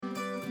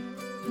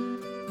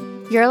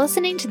You're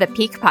listening to the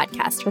Pique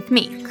Podcast with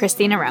me,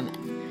 Christina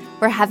Roman.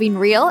 We're having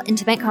real,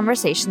 intimate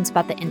conversations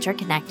about the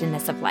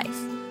interconnectedness of life.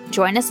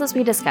 Join us as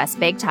we discuss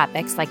big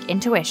topics like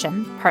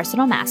intuition,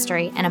 personal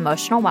mastery, and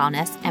emotional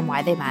wellness, and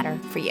why they matter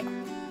for you.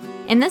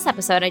 In this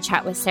episode, I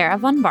chat with Sarah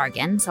Von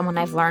Bargen, someone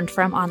I've learned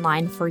from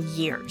online for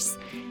years.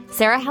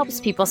 Sarah helps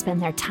people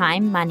spend their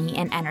time, money,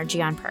 and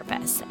energy on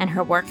purpose, and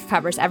her work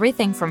covers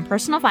everything from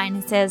personal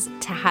finances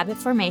to habit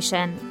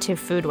formation to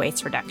food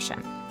waste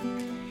reduction.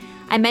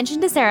 I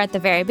mentioned to Sarah at the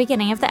very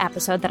beginning of the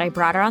episode that I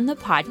brought her on the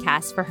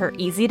podcast for her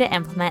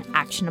easy-to-implement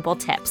actionable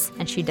tips,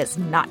 and she does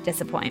not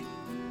disappoint.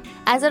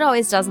 As it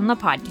always does on the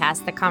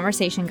podcast, the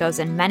conversation goes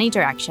in many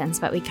directions,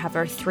 but we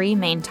cover three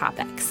main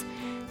topics.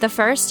 The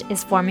first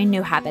is forming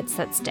new habits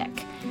that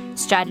stick.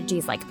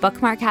 Strategies like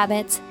bookmark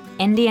habits,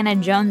 Indiana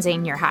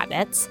Jonesing your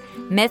habits,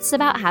 myths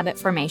about habit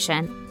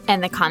formation,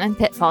 and the common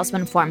pitfalls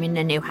when forming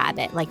a new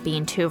habit, like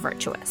being too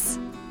virtuous.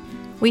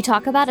 We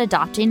talk about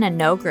adopting a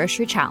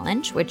no-grocery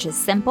challenge, which is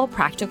simple,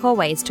 practical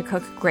ways to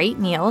cook great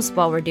meals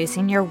while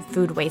reducing your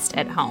food waste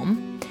at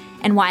home,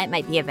 and why it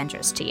might be of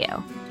interest to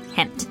you.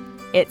 Hint,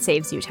 it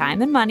saves you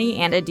time and money,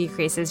 and it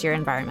decreases your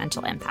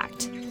environmental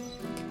impact.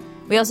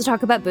 We also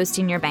talk about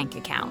boosting your bank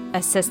account,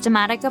 a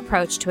systematic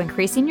approach to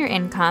increasing your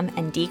income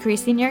and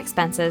decreasing your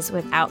expenses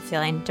without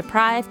feeling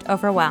deprived,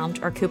 overwhelmed,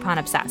 or coupon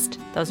obsessed.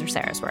 Those are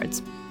Sarah's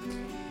words.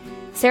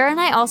 Sarah and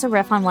I also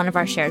riff on one of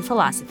our shared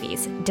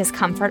philosophies,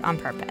 discomfort on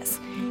purpose.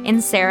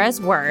 In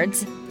Sarah's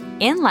words,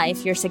 in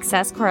life, your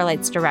success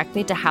correlates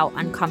directly to how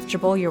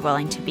uncomfortable you're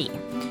willing to be.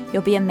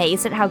 You'll be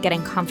amazed at how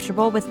getting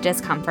comfortable with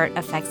discomfort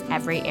affects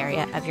every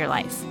area of your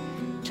life.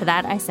 To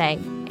that I say,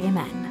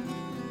 amen.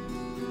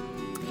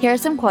 Here are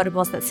some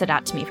quotables that stood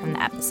out to me from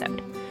the episode.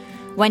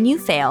 When you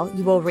fail,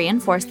 you will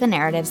reinforce the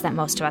narratives that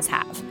most of us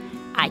have.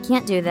 I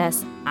can't do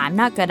this, I'm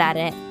not good at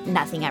it,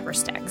 nothing ever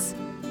sticks.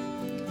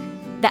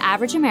 The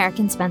average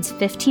American spends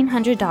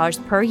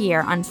 $1,500 per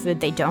year on food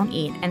they don't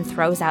eat and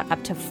throws out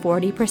up to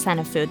 40%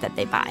 of food that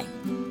they buy.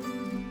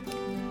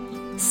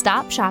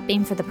 Stop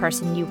shopping for the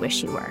person you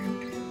wish you were.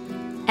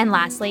 And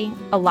lastly,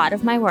 a lot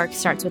of my work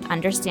starts with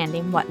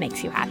understanding what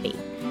makes you happy.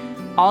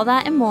 All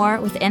that and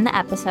more within the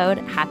episode.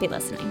 Happy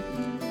listening.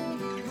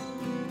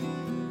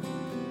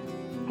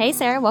 Hey,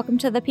 Sarah, welcome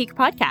to the Pique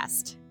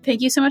Podcast.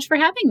 Thank you so much for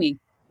having me.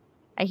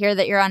 I hear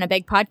that you're on a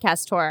big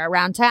podcast tour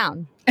around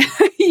town.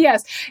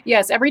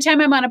 Yes. Every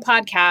time I'm on a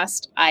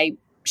podcast, I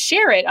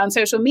share it on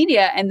social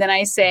media, and then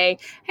I say,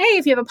 hey,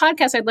 if you have a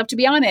podcast, I'd love to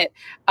be on it.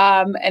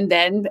 And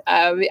then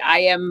I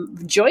am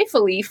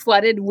joyfully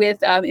flooded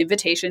with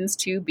invitations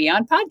to be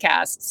on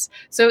podcasts.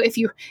 So if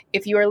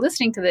you are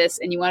listening to this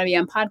and you want to be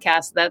on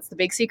podcasts, that's the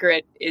big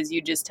secret, is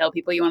you just tell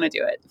people you want to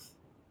do it.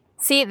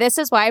 See, this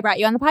is why I brought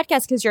you on the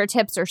podcast, because your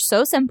tips are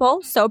so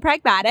simple, so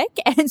pragmatic,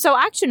 and so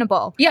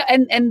actionable. Yeah,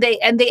 and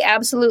they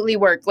absolutely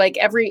work. Like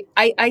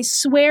I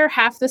swear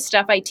half the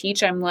stuff I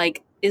teach, I'm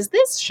like,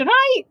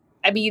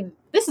 I mean,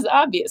 this is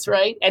obvious,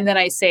 right? And then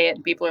I say it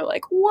and people are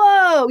like,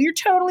 whoa, you're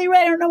totally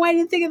right. I don't know why I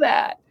didn't think of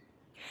that.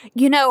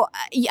 You know,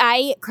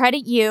 I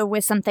credit you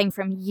with something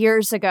from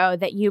years ago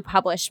that you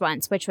published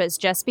once, which was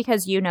just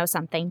because you know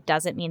something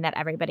doesn't mean that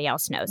everybody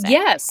else knows it.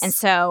 Yes. And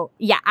so,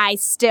 yeah, I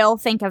still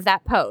think of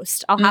that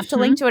post. I'll have to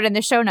link to it in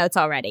the show notes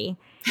already.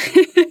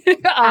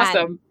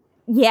 Awesome.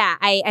 Yeah,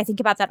 I think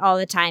about that all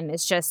the time.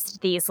 It's just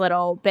these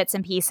little bits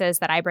and pieces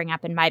that I bring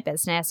up in my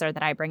business or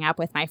that I bring up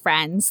with my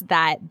friends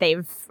that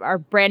are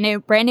brand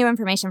new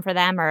information for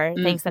them, or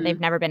things that they've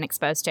never been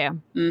exposed to.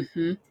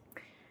 Mm-hmm.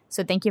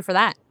 So thank you for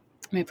that.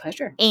 My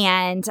pleasure.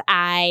 And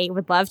I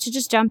would love to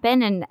just jump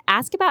in and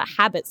ask about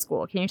Habit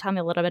School. Can you tell me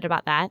a little bit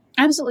about that?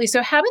 Absolutely.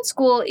 So Habit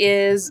School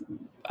is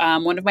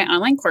one of my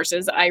online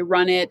courses. I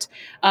run it.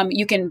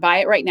 You can buy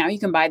it right now. You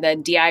can buy the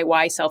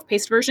DIY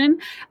self-paced version.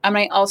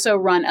 I also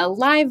run a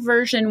live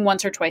version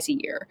once or twice a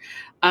year.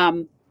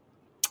 And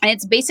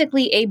it's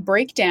basically a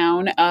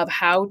breakdown of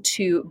how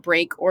to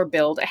break or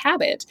build a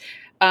habit.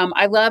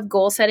 I love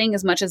goal setting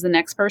as much as the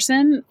next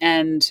person,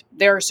 and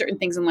there are certain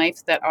things in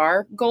life that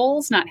are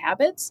goals, not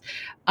habits.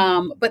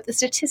 But the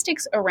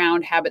statistics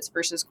around habits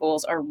versus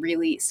goals are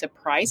really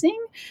surprising,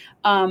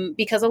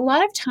 because a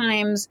lot of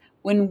times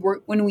when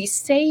we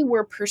say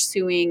we're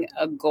pursuing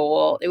a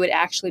goal, it would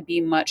actually be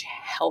much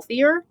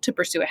healthier to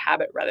pursue a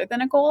habit rather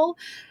than a goal,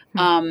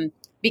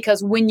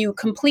 because when you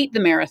complete the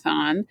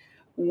marathon,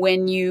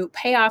 when you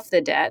pay off the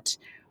debt,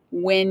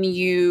 when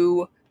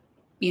you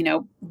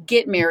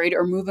get married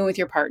or move in with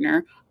your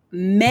partner,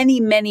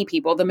 many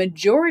people, the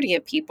majority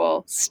of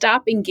people,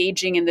 stop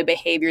engaging in the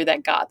behavior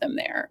that got them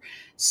there.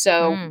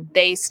 So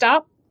they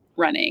stop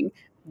running.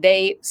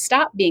 They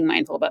stop being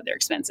mindful about their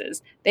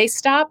expenses. They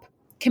stop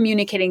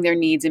communicating their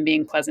needs and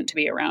being pleasant to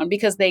be around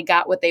because they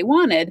got what they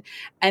wanted.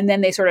 And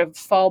then they sort of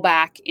fall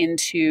back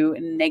into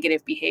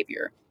negative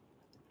behavior.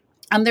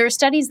 There are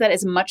studies that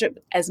as much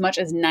as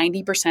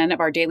 90% of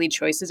our daily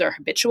choices are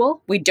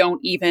habitual. We don't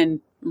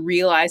even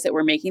realize that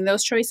we're making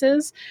those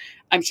choices.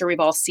 I'm sure we've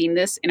all seen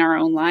this in our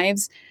own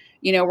lives.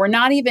 We're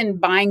not even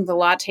buying the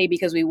latte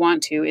because we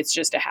want to. It's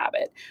just a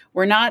habit.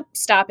 We're not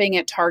stopping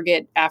at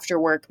Target after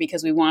work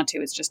because we want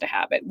to. It's just a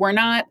habit. We're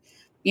not,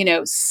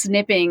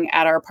 snipping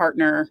at our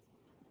partner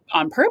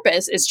on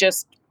purpose. It's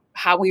just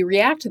how we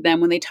react to them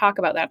when they talk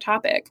about that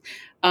topic.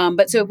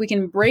 But so if we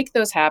can break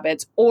those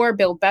habits or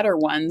build better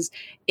ones,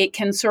 it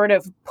can sort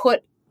of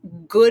put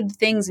good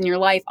things in your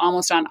life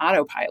almost on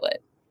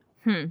autopilot.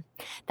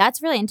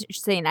 That's really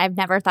interesting. I've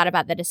never thought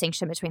about the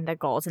distinction between the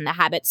goals and the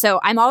habits. So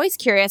I'm always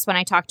curious when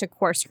I talk to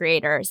course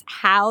creators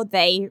how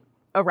they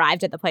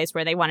arrived at the place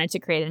where they wanted to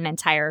create an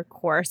entire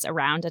course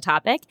around a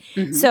topic.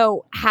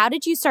 So how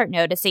did you start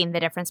noticing the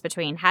difference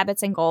between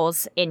habits and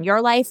goals in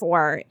your life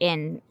or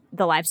in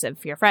the lives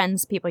of your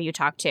friends, people you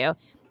talk to?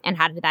 And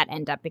how did that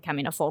end up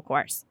becoming a full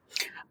course?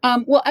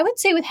 Well, I would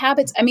say with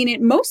habits, I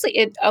mean,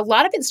 a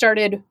lot of it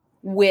started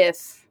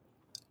with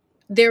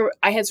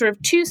I had sort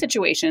of two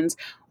situations.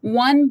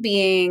 One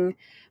being,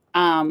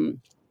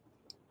 when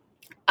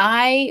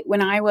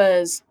I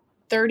was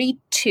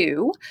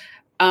 32,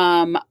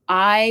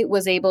 I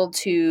was able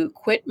to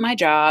quit my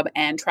job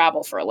and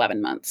travel for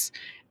 11 months.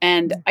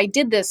 And I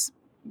did this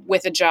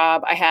with a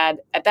job I had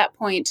at that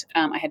point.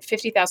 I had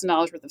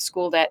 $50,000 worth of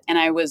school debt, and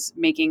I was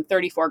making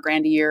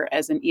 $34,000 a year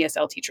as an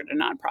ESL teacher at a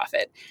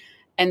nonprofit.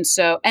 And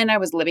I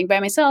was living by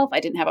myself. I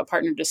didn't have a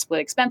partner to split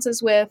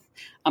expenses with.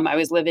 I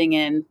was living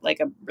in like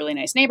a really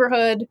nice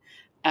neighborhood.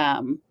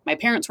 My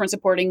parents weren't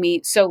supporting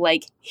me. So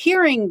like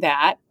hearing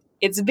that,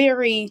 it's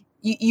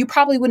you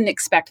probably wouldn't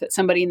expect that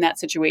somebody in that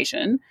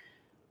situation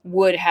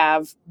would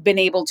have been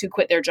able to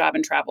quit their job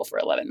and travel for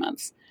 11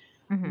 months.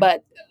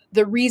 But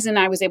the reason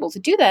I was able to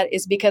do that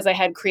is because I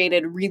had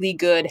created really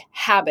good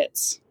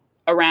habits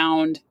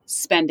around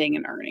spending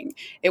and earning.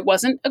 It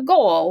wasn't a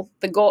goal.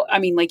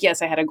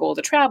 Yes, I had a goal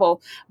to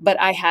travel, but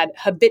I had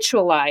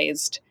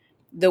habitualized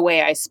the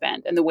way I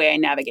spend and the way I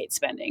navigate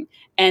spending.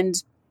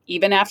 And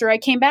even after I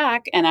came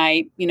back and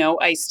I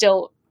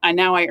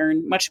now I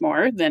earn much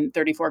more than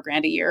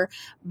 $34,000 a year,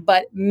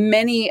 but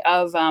many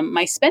of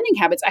my spending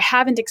habits, I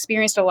haven't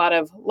experienced a lot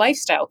of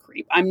lifestyle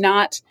creep. I'm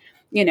not,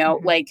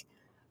 like,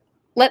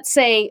 let's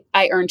say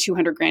I earn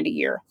 $200,000 a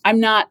year. I'm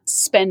not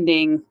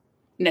spending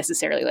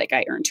necessarily like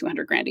I earn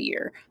 $200,000 a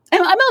year.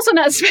 And I'm also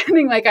not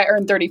spending like I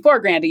earn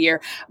 $34,000 a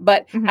year,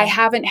 but I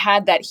haven't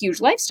had that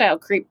huge lifestyle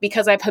creep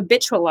because I've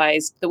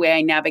habitualized the way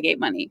I navigate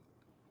money.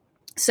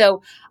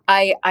 So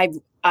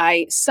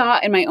I saw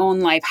in my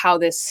own life how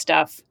this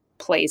stuff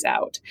plays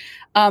out.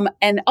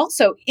 And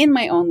also in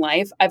my own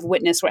life, I've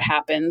witnessed what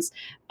happens.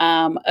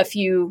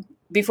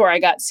 Before I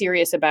got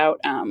serious about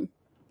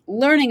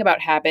learning about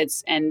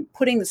habits and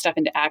putting the stuff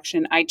into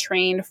action, I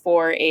trained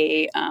for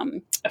a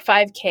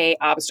 5K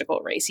obstacle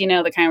race, the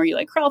kind where you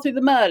like crawl through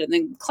the mud and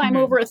then climb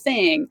over a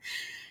thing.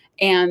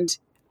 And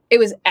it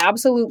was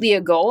absolutely a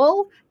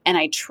goal. And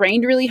I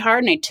trained really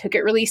hard and I took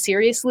it really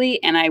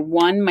seriously and I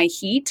won my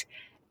heat.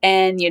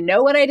 And you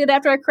know what I did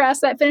after I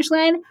crossed that finish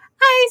line?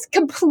 I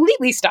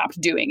completely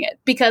stopped doing it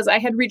because I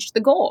had reached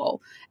the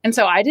goal. And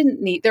so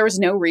there was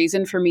no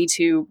reason for me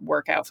to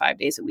work out 5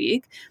 days a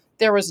week.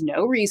 There was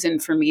no reason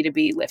for me to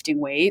be lifting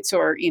weights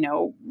or,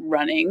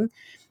 running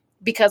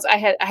because I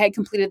had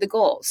completed the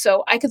goal.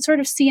 So I could sort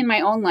of see in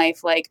my own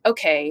life, like,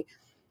 okay,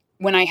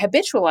 when I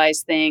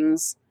habitualize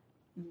things,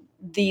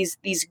 these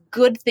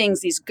good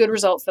things, these good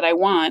results that I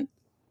want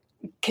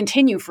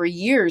continue for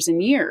years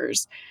and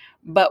years.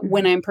 But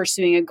when I'm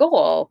pursuing a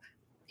goal,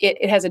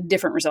 it has a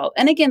different result.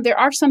 And again, there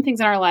are some things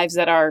in our lives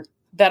that are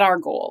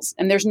goals,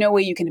 and there's no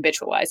way you can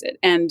habitualize it.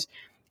 And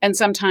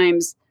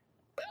sometimes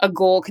a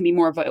goal can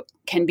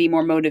be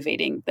more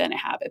motivating than a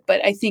habit.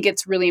 But I think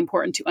it's really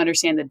important to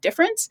understand the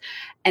difference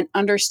and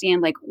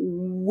understand like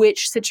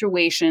which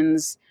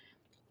situations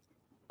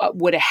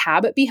would a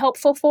habit be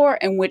helpful for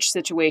and which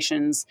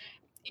situations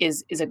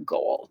is a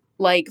goal.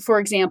 Like, for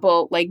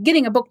example, like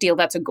getting a book deal,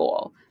 that's a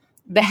goal.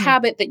 The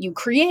habit that you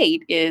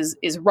create is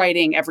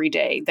writing every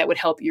day that would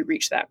help you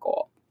reach that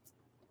goal.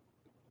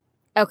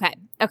 Okay.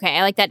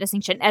 I like that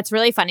distinction. It's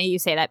really funny you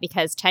say that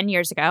because 10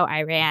 years ago,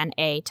 I ran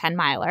a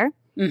 10-miler.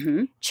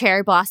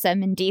 Cherry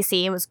Blossom in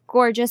DC. It was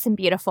gorgeous and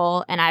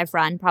beautiful. And I've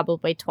run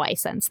probably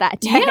twice since that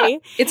day. Yeah,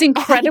 it's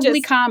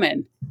incredibly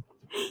common.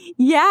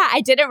 Yeah,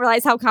 I didn't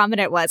realize how common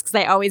it was because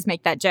I always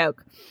make that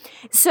joke.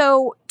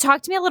 So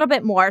talk to me a little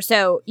bit more.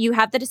 So you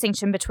have the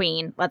distinction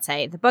between, let's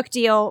say, the book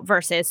deal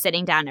versus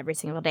sitting down every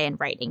single day and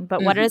writing.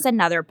 But what is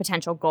another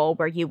potential goal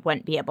where you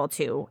wouldn't be able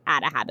to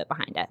add a habit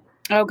behind it?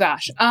 Oh,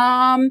 gosh.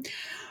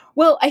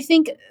 Well, I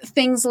think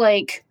things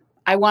like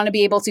I want to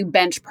be able to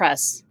bench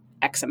press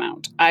X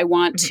amount. I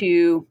want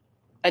to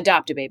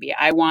adopt a baby.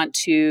 I want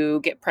to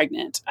get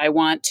pregnant. I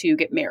want to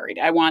get married.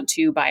 I want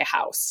to buy a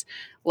house.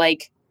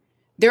 Like,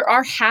 there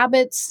are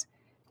habits,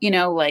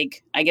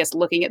 like, I guess,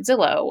 looking at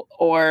Zillow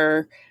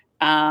or,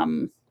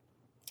 I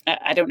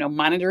don't know,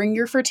 monitoring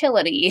your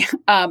fertility.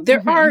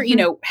 There are,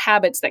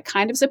 habits that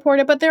kind of support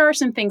it, but there are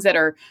some things that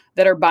are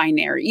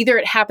binary. Either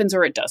it happens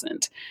or it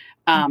doesn't.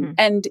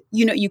 And,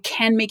 you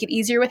can make it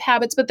easier with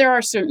habits, but there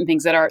are certain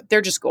things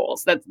they're just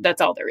goals. That's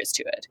all there is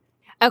to it.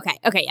 Okay.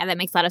 Yeah, that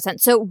makes a lot of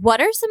sense. So what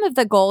are some of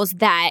the goals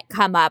that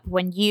come up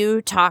when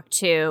you talk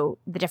to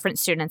the different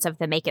students of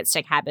the Make It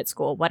Stick Habit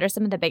School? What are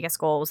some of the biggest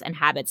goals and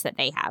habits that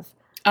they have?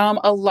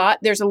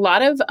 There's a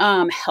lot of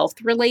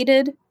health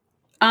related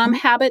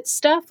habit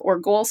stuff or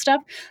goal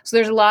stuff. So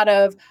there's a lot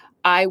of,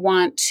 I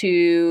want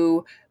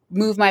to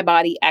move my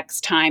body X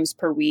times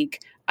per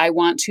week. I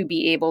want to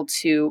be able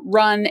to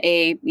run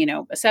a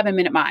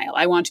 7-minute mile.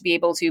 I want to be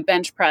able to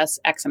bench press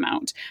X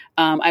amount.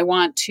 And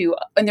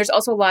there's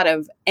also a lot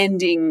of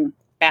ending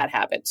bad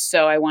habits.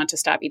 So I want to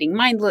stop eating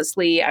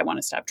mindlessly. I want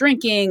to stop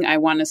drinking. I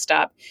want to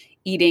stop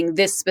eating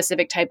this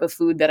specific type of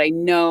food that I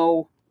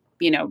know,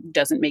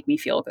 doesn't make me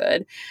feel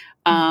good.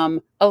 A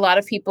lot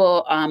of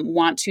people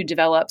want to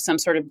develop some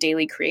sort of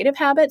daily creative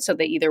habit. So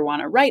they either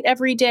want to write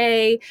every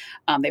day,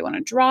 they want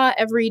to draw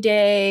every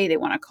day, they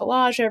want to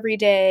collage every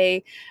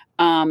day.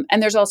 And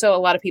there's also a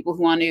lot of people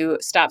who want to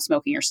stop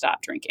smoking or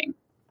stop drinking.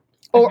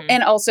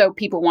 And also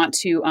people want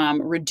to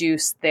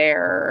reduce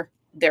their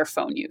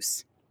phone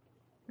use.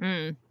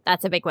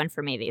 That's a big one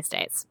for me these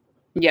days.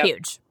 Yep.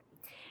 Huge.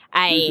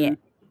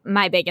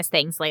 My biggest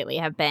things lately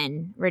have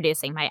been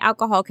reducing my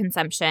alcohol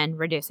consumption,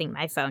 reducing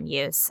my phone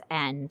use,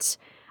 and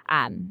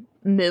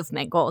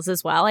movement goals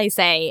as well. I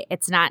say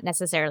it's not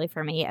necessarily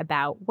for me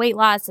about weight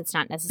loss. It's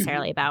not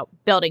necessarily about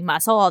building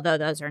muscle, although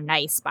those are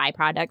nice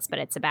byproducts, but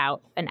it's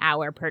about an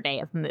hour per day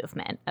of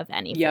movement of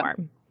any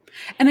form.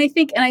 And I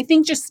think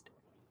just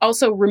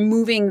also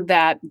removing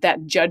that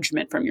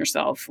judgment from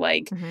yourself.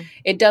 Like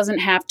it doesn't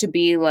have to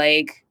be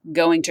like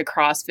going to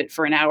CrossFit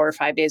for an hour,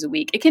 5 days a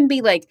week. It can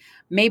be like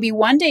maybe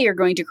one day you're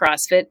going to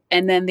CrossFit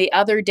and then the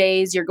other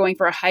days you're going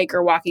for a hike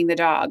or walking the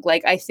dog.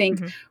 Like I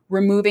think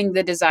removing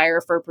the desire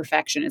for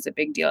perfection is a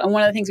big deal. And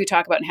one of the things we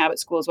talk about in habit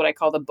school is what I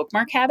call the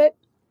bookmark habit.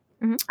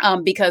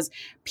 Because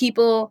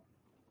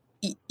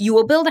you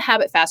will build a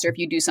habit faster if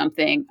you do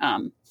something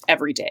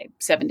every day,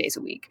 7 days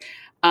a week.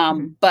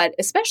 But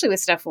especially with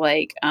stuff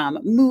like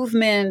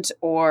movement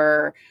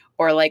or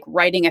like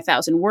writing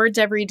 1,000 words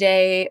every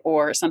day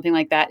or something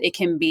like that, it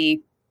can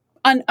be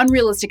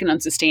unrealistic and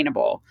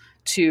unsustainable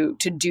to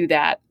do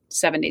that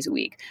 7 days a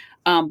week.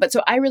 But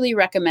so I really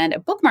recommend a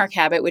bookmark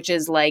habit, which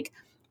is like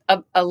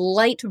a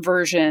light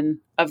version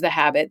of the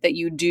habit that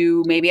you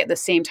do maybe at the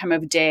same time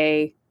of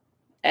day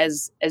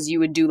as you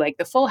would do like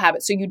the full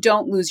habit. So you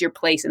don't lose your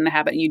place in the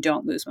habit and you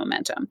don't lose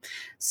momentum.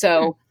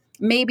 So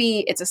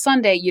maybe it's a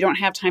Sunday, you don't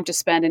have time to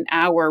spend an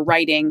hour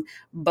writing,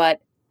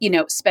 but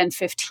spend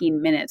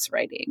 15 minutes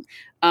writing.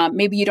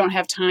 Maybe you don't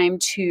have time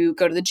to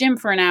go to the gym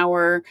for an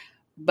hour,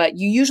 but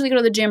you usually go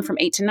to the gym from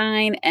 8 to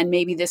 9, and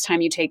maybe this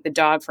time you take the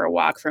dog for a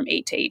walk from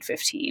 8 to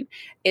 8:15.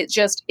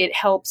 It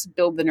helps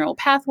build the neural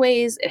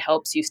pathways, it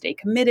helps you stay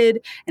committed,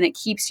 and it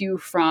keeps you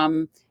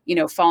from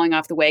falling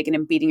off the wagon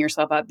and beating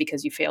yourself up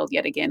because you failed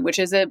yet again, which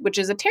is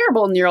a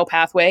terrible neural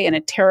pathway and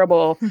a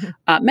terrible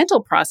mental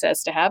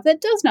process to have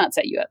that does not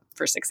set you up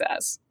for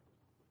success.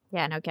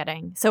 Yeah, no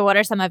kidding. So what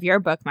are some of your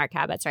bookmark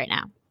habits right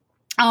now?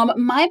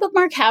 My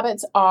bookmark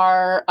habits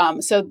are,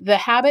 so the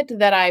habit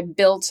that I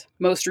built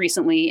most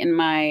recently in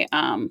my,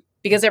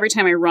 because every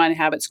time I run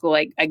habit school,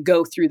 I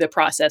go through the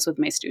process with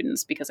my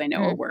students because I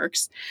know it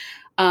works.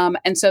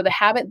 And so the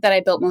habit that I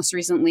built most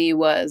recently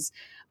was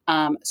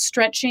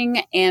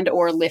stretching and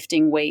or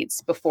lifting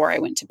weights before I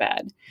went to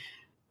bed.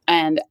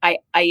 And I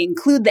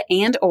include the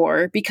and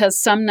or because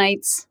some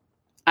nights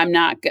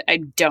I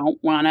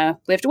don't want to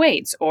lift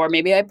weights, or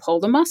maybe I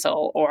pulled a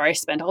muscle, or I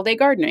spent all day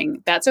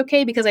gardening. That's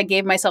okay because I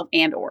gave myself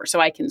and or so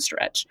I can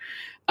stretch.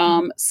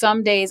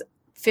 Some days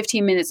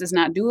 15 minutes is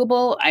not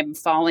doable. I'm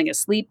falling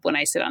asleep when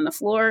I sit on the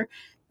floor.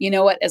 You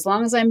know what? As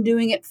long as I'm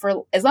doing it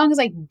as long as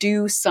I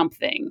do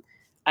something,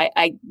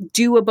 I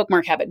do a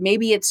bookmark habit.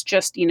 Maybe it's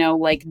just,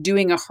 like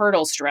doing a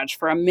hurdle stretch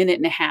for 1.5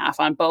 minutes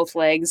on both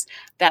legs.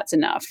 That's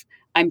enough.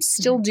 I'm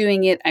still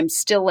doing it. I'm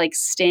still like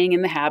staying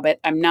in the habit.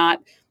 I'm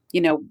not,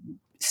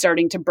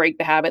 starting to break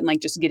the habit and like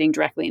just getting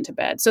directly into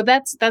bed. So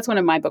that's one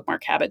of my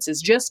bookmark habits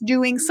is just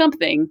doing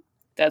something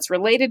that's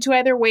related to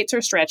either weights or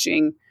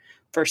stretching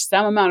for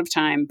some amount of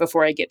time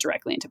before I get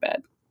directly into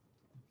bed.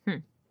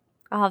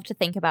 I'll have to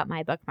think about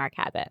my bookmark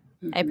habit.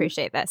 I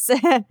appreciate this.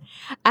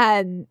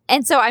 And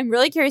so I'm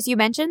really curious. You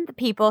mentioned the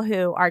people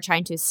who are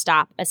trying to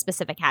stop a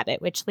specific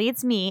habit, which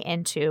leads me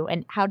into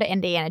how to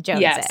Indiana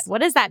Jones it.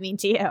 What does that mean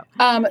to you?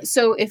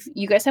 So if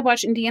you guys have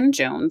watched Indiana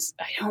Jones,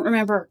 I don't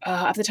remember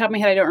off the top of my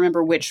head, I don't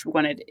remember which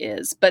one it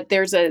is, but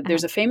there's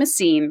a famous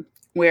scene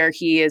where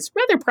he is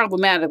rather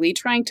problematically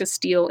trying to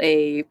steal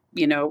a,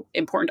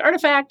 important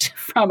artifact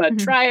from a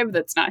tribe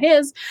that's not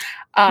his.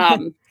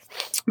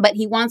 But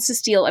he wants to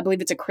steal, I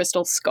believe it's a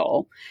crystal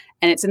skull,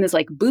 and it's in this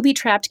like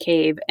booby-trapped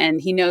cave,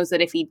 and he knows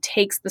that if he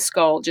takes the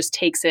skull, just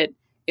takes it,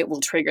 it will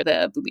trigger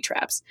the booby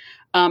traps.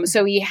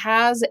 So he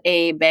has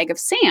a bag of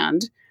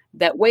sand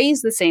that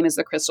weighs the same as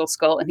the crystal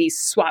skull, and he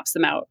swaps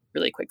them out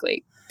really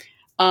quickly.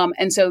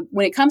 And so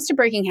when it comes to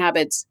breaking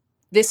habits,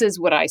 this is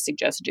what I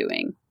suggest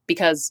doing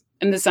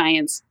and the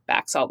science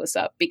backs all this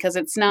up, because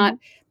it's not...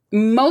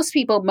 Most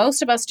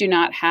of us do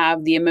not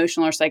have the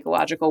emotional or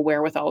psychological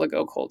wherewithal to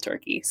go cold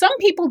turkey. Some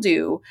people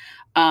do,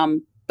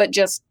 but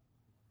just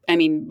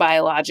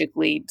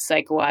biologically,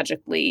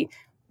 psychologically,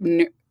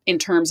 in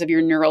terms of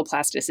your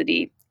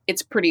neuroplasticity,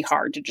 it's pretty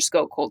hard to just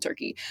go cold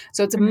turkey.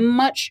 So it's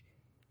much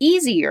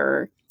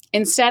easier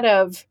instead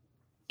of,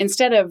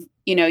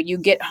 you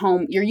get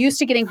home, you're used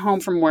to getting home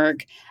from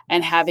work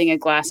and having a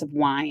glass of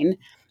wine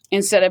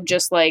instead of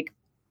just like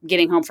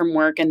getting home from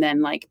work and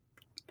then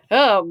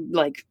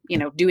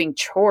doing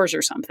chores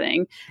or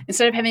something.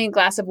 Instead of having a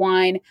glass of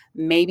wine,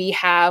 maybe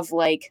have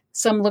like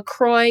some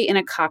LaCroix in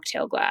a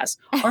cocktail glass,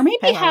 or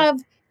maybe have,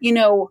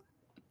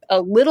 a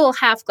little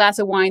half glass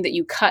of wine that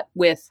you cut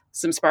with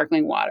some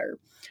sparkling water,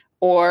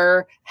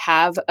 or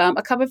have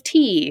a cup of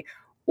tea,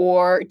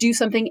 or do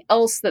something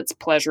else that's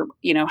pleasurable,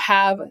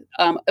 have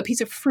a piece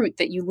of fruit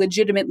that you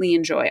legitimately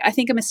enjoy. I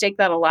think a mistake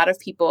that a lot of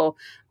people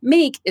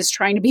make is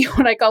trying to be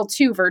what I call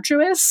too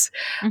virtuous.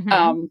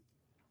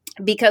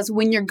 Because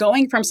when you're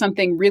going from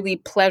something really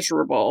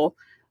pleasurable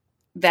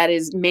that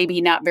is maybe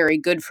not very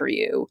good for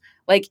you,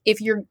 like if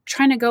you're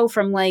trying to go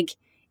from like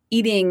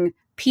eating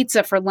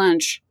pizza for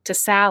lunch to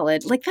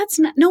salad, like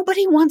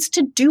nobody wants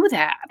to do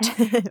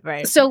that.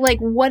 Right. So like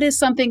what is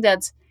something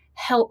that's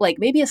like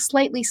maybe a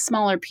slightly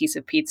smaller piece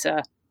of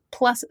pizza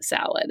plus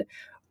salad,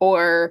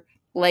 or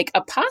like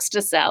a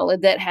pasta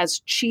salad that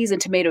has cheese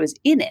and tomatoes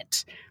in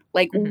it.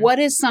 Like what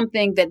is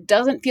something that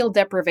doesn't feel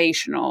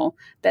deprivational,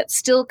 that's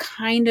still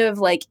kind of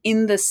like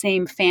in the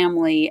same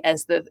family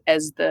as the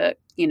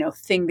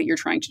thing that you're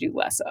trying to do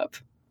less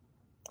of?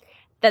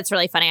 That's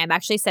really funny. I'm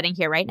actually sitting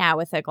here right now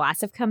with a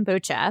glass of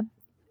kombucha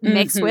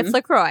mixed with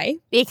LaCroix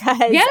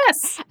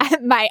because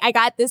I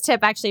got this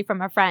tip actually from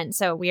a friend.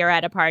 So we were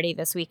at a party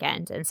this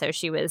weekend, and so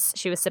she was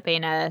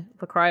sipping a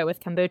LaCroix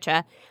with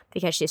kombucha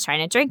because she's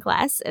trying to drink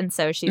less, and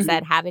so she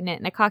said having it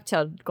in a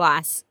cocktail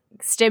glass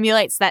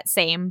stimulates that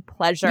same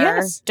pleasure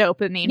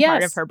dopamine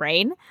part of her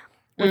brain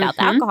without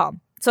the alcohol.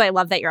 So I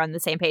love that you're on the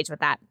same page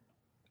with that.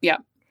 Yeah.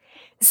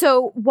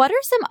 So what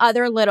are some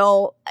other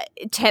little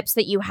tips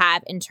that you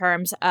have in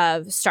terms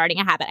of starting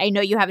a habit? I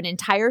know you have an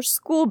entire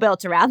school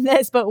built around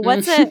this, but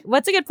what's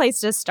a good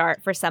place to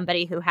start for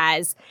somebody who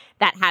has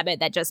that habit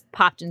that just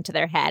popped into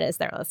their head as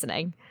they're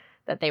listening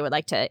that they would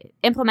like to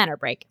implement or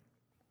break?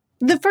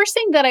 The first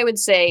thing that I would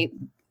say,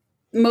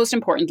 most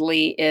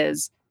importantly,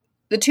 is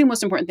the two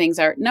most important things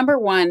are, number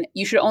one,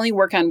 you should only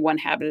work on one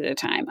habit at a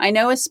time. I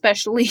know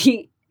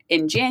especially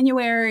in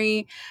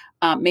January,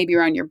 maybe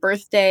around your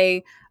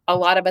birthday, a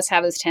lot of us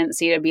have this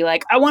tendency to be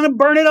like, I want to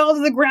burn it all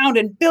to the ground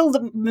and build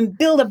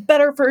a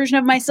better version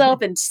of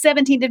myself in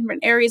 17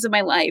 different areas of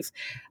my life.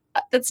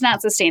 That's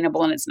not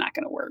sustainable and it's not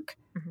going to work.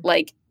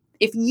 Like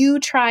if you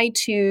try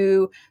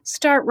to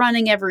start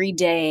running every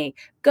day,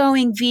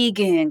 going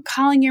vegan,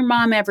 calling your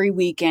mom every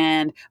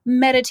weekend,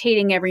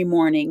 meditating every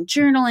morning,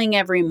 journaling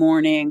every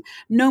morning,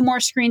 no more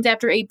screens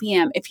after 8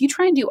 p.m. If you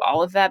try and do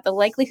all of that, the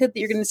likelihood that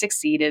you're going to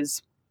succeed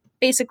is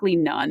basically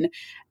none.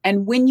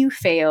 And when you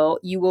fail,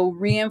 you will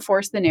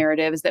reinforce the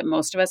narratives that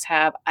most of us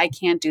have. I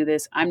can't do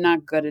this. I'm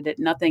not good at it.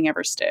 Nothing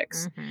ever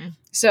sticks.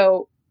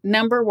 So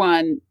number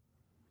one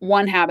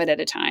habit at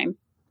a time.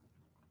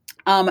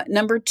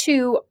 Number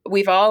two,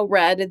 we've all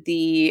read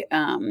the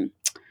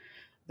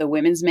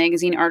Women's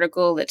Magazine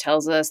article that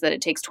tells us that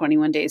it takes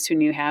 21 days to a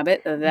new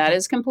habit. That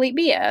is complete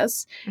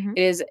BS.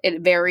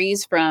 It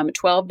varies from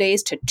 12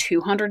 days to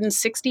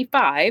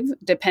 265,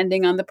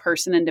 depending on the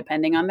person and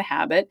depending on the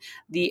habit.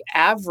 The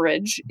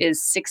average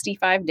is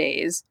 65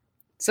 days.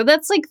 So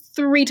that's like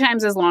 3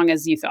 times as long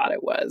as you thought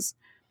it was.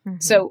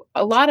 So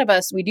a lot of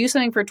us, we do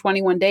something for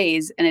 21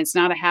 days and it's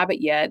not a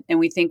habit yet. And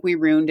we think we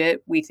ruined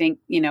it. We think,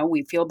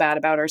 we feel bad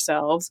about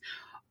ourselves.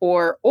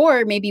 Or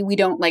maybe we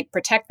don't like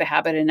protect the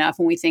habit enough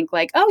and we think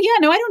like, oh yeah,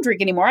 no, I don't drink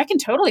anymore. I can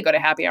totally go to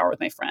happy hour with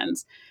my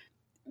friends.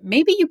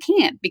 Maybe you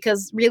can't,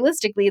 because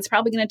realistically, it's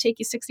probably going to take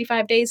you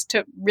 65 days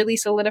to really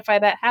solidify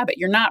that habit.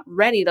 You're not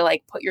ready to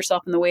like put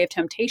yourself in the way of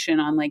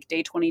temptation on like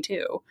day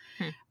 22.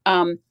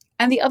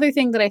 And the other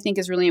thing that I think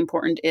is really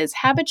important is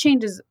habit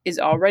change is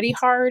already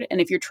hard.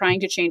 And if you're trying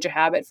to change a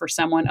habit for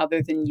someone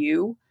other than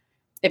you,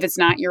 if it's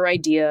not your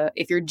idea,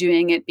 if you're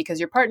doing it because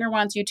your partner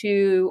wants you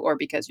to, or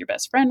because your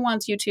best friend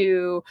wants you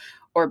to,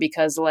 or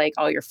because like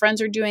all your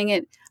friends are doing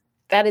it,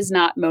 that is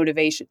not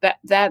motivation.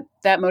 That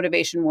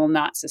motivation will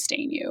not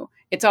sustain you.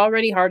 It's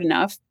already hard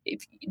enough.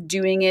 If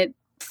doing it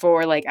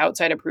for like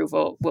outside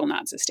approval will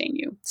not sustain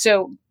you.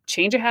 So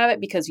change a habit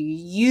because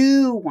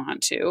you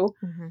want to.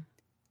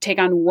 Take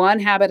on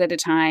one habit at a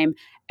time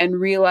and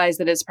realize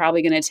that it's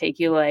probably going to take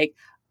you like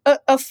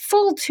a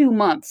full 2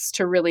 months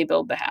to really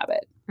build the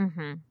habit.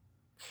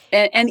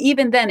 And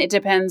even then it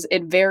depends.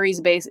 It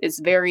varies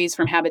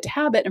from habit to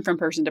habit and from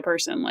person to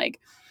person. Like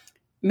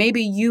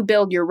maybe you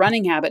build your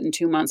running habit in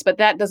 2 months, but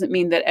that doesn't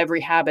mean that every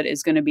habit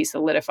is going to be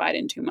solidified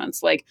in 2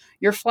 months. Like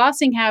your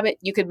flossing habit,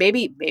 you could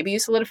maybe you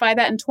solidify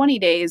that in 20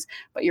 days,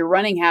 but your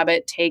running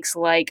habit takes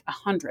like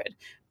 100.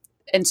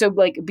 And so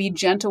like be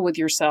gentle with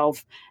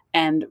yourself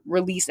and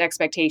release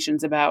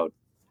expectations about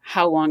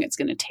how long it's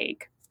going to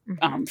take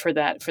for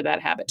that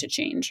habit to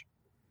change.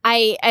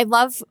 I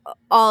love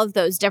all of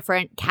those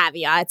different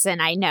caveats,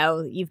 and I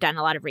know you've done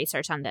a lot of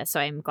research on this, so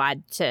I'm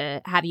glad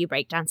to have you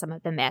break down some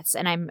of the myths.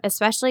 And I'm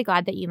especially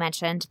glad that you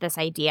mentioned this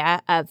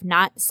idea of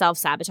not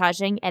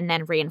self-sabotaging and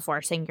then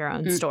reinforcing your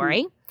own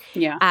story.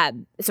 Yeah.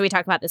 So we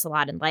talk about this a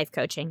lot in life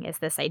coaching, is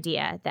this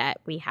idea that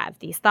we have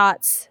these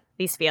thoughts,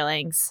 these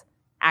feelings,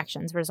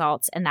 actions,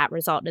 results, and that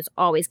result is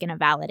always going to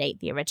validate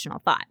the original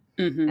thought.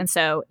 And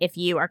so if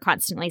you are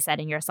constantly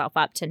setting yourself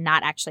up to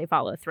not actually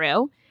follow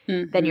through,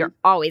 then you're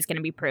always going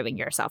to be proving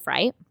yourself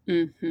right.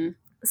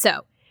 So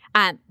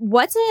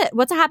what's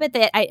a habit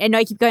that I know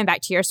I keep going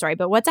back to your story,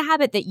 but what's a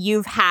habit that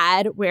you've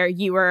had where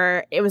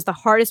it was the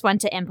hardest one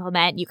to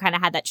implement? You kind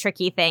of had that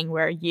tricky thing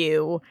where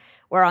you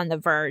were on the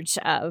verge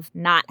of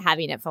not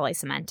having it fully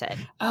cemented.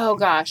 Oh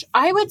gosh.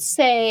 I would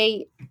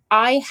say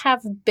I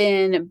have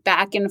been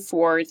back and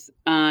forth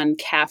on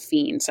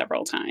caffeine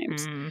several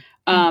times.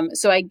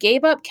 So I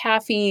gave up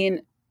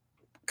caffeine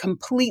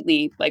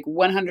completely, like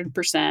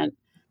 100%.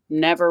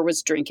 Never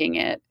was drinking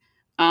it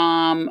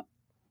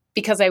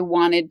because I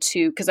wanted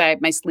to, because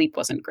my sleep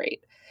wasn't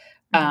great.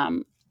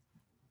 So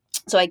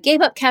I gave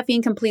up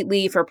caffeine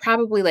completely for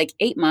probably like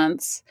 8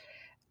 months.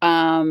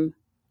 And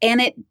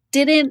it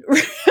didn't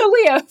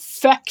really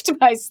affect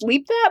my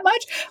sleep that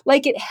much.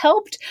 Like it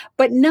helped,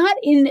 but not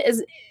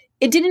it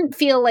didn't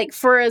feel like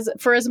for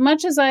as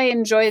much as I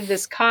enjoyed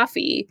this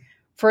coffee,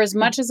 for as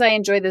much as I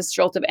enjoy this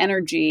jolt of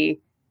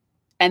energy,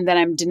 and then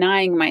I'm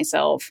denying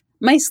myself,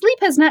 my sleep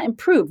has not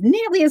improved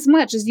nearly as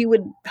much as you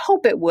would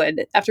hope it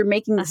would after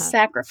making the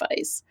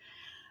sacrifice.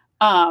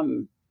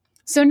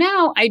 So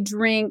now I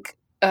drink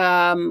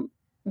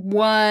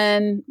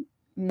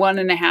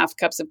 1.5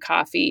 cups of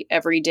coffee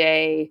every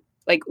day,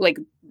 like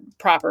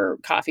proper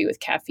coffee with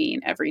caffeine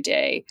every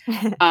day.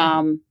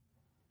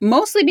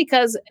 Mostly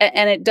because,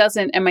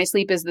 and my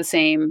sleep is the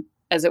same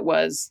as it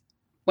was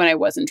when I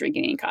wasn't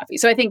drinking any coffee.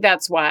 So I think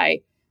that's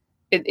why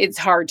it's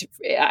hard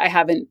I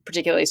haven't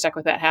particularly stuck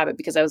with that habit,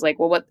 because I was like,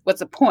 well,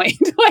 what's the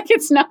point? Like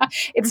it's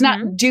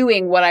not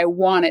doing what I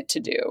want it to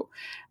do.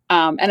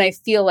 And I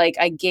feel like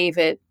I gave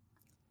it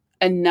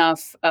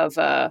enough of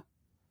I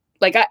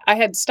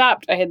had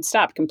stopped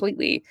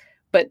completely,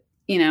 but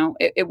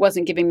it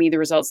wasn't giving me the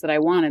results that I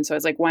wanted. So I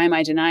was like, why am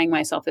I denying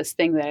myself this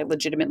thing that I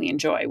legitimately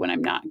enjoy when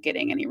I'm not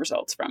getting any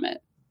results from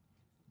it?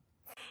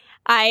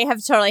 I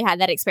have totally had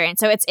that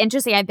experience. So it's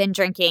interesting. I've been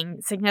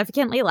drinking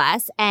significantly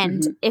less.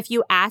 And if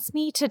you ask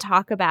me to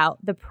talk about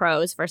the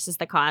pros versus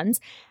the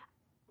cons,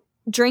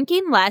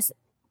 drinking less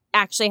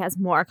actually has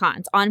more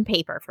cons on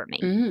paper for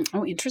me.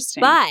 Oh,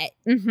 interesting. But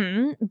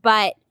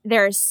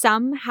there's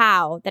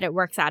somehow that it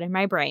works out in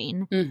my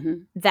brain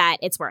that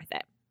it's worth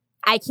it.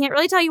 I can't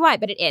really tell you why,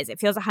 but it is. It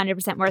feels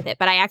 100% worth it.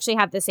 But I actually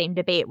have the same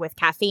debate with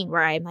caffeine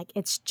where I'm like,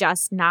 it's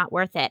just not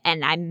worth it.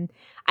 And I'm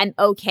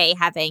okay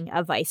having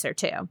a vice or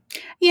two.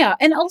 Yeah.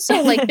 And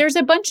also like there's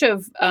a bunch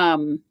of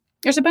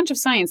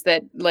science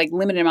that like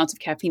limited amounts of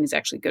caffeine is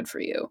actually good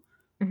for you.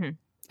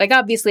 Like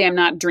obviously I'm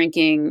not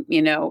drinking,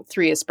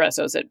 3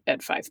 espressos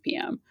at 5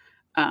 p.m.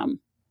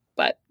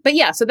 But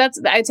yeah, so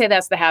I'd say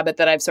that's the habit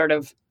that I've sort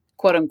of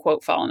quote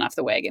unquote fallen off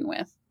the wagon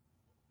with.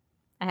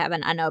 I have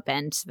an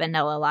unopened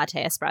vanilla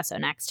latte espresso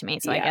next to me,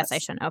 so I guess I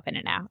shouldn't open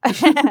it now.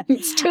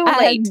 It's too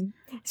late.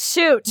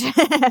 Shoot.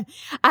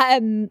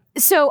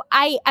 So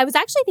I was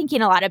actually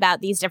thinking a lot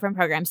about these different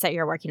programs that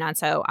you're working on.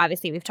 So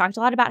obviously we've talked a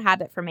lot about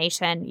habit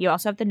formation. You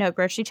also have the No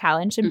Grocery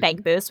Challenge and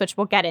Bank Boost, which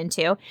we'll get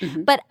into.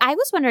 But I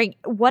was wondering,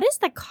 what is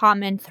the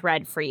common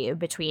thread for you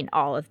between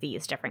all of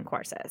these different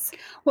courses?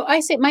 Well, I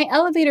say my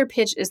elevator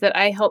pitch is that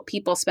I help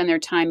people spend their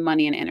time,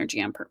 money, and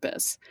energy on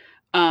purpose,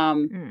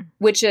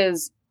 which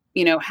is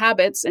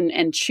habits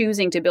and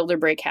choosing to build or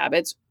break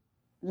habits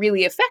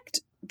really affect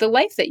the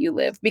life that you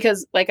live.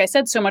 Because like I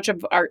said, so many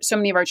of our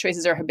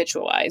choices are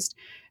habitualized.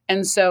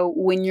 And so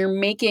when you're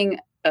making,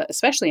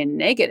 especially a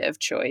negative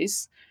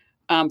choice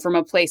from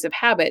a place of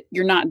habit,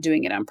 you're not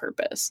doing it on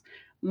purpose.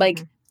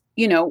 Like,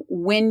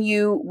 when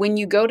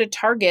you go to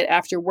Target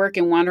after work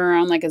and wander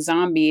around like a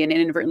zombie and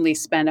inadvertently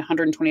spend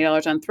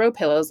 $120 on throw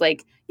pillows,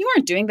 like you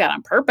aren't doing that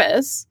on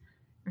purpose.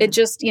 It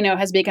just,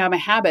 has become a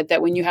habit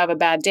that when you have a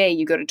bad day,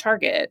 you go to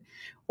Target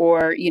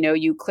or,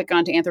 you click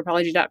onto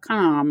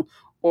Anthropology.com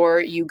or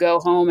you go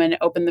home and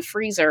open the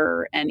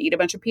freezer and eat a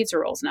bunch of pizza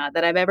rolls. Not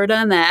that I've ever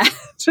done that.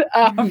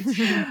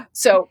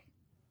 So,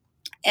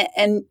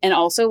 and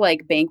also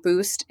like Bank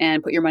Boost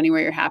and Put Your Money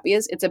Where Your Happy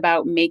Is. It's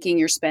about making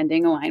your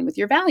spending align with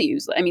your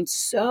values. I mean,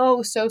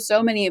 so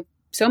many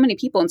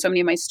people and so many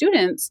of my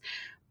students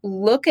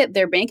look at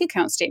their bank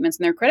account statements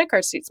and their credit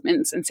card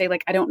statements and say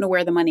like, I don't know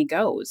where the money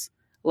goes.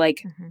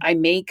 Like I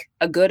make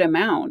a good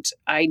amount.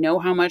 I know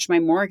how much my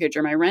mortgage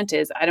or my rent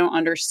is. I don't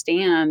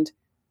understand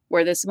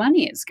where this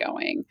money is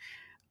going.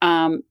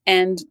 And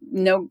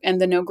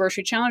the No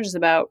Grocery Challenge is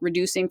about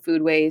reducing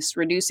food waste,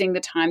 reducing the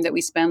time that we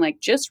spend like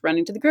just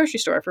running to the grocery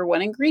store for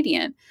one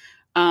ingredient.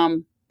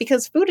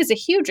 Because food is a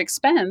huge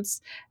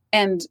expense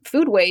and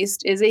food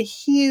waste is it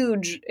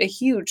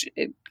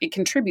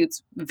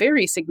contributes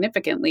very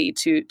significantly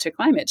to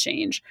climate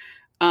change.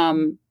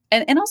 And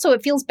also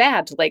it feels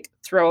bad to like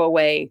throw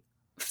away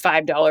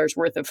 $5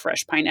 worth of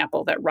fresh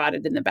pineapple that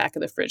rotted in the back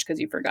of the fridge because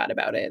you forgot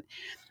about it.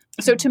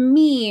 So to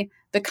me,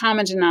 the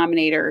common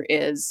denominator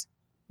is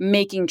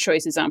making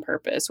choices on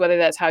purpose, whether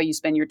that's how you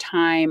spend your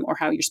time or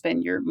how you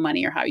spend your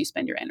money or how you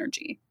spend your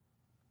energy.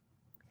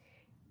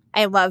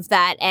 I love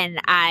that.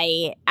 And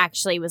I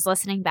actually was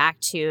listening back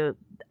to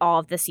all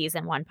of the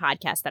season 1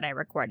 podcast that I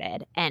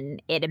recorded,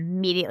 and it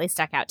immediately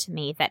stuck out to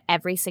me that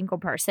every single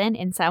person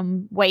in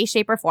some way,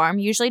 shape, or form,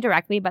 usually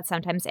directly, but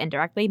sometimes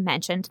indirectly,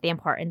 mentioned the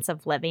importance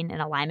of living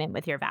in alignment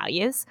with your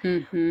values.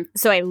 Mm-hmm.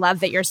 So I love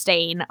that you're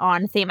staying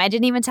on theme. I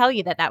didn't even tell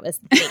you that that was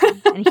the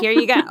theme. And here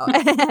you go.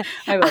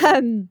 I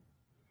love it.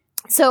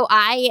 So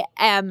I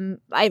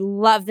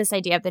love this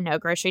idea of the no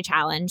grocery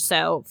challenge.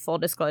 So full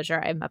disclosure,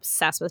 I'm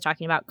obsessed with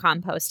talking about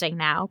composting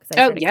now because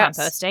I started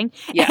composting.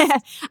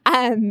 Yes.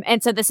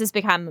 And so this has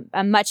become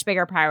a much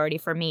bigger priority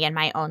for me in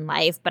my own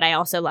life. But I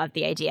also love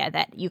the idea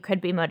that you could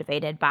be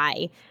motivated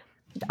by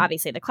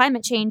obviously the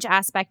climate change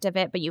aspect of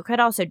it, but you could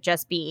also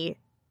just be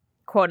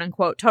quote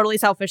unquote totally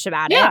selfish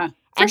about it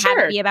and have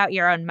it be about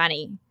your own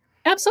money.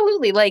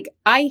 Absolutely. Like,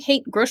 I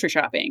hate grocery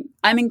shopping.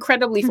 I'm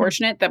incredibly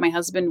fortunate that my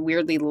husband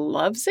weirdly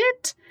loves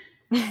it.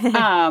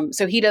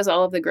 So he does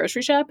all of the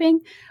grocery shopping.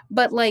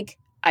 But, like,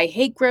 I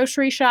hate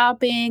grocery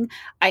shopping.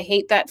 I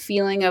hate that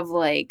feeling of,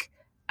 like,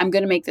 I'm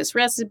going to make this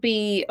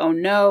recipe. Oh,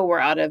 no, we're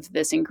out of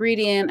this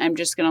ingredient. I'm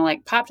just going to,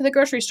 like, pop to the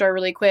grocery store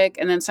really quick.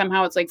 And then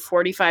somehow it's, like,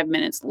 45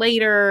 minutes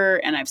later,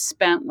 and I've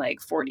spent,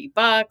 like,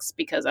 $40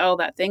 because, oh,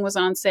 that thing was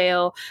on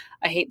sale.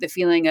 I hate the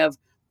feeling of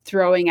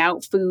throwing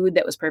out food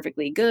that was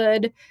perfectly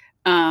good.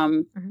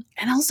 And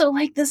also,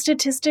 like, the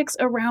statistics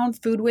around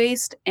food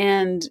waste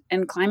and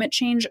climate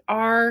change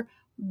are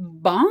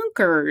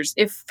bonkers.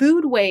 If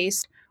food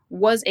waste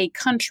was a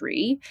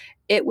country,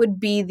 it would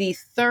be the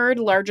 3rd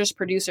largest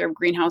producer of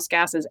greenhouse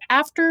gases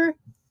after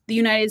the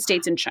United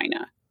States and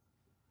China.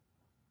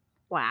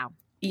 Wow.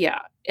 Yeah.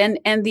 And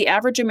the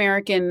average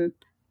American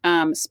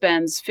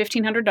spends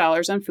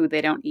 $1,500 on food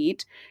they don't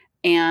eat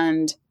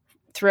and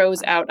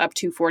throws out up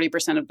to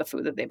 40% of the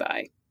food that they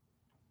buy.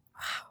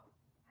 Wow.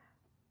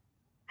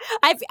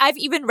 I've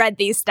even read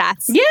these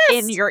stats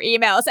in your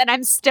emails, and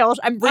I'm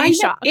really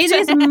shocked. It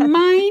is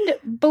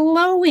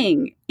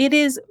mind-blowing. It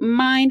is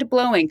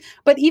mind-blowing.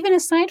 But even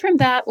aside from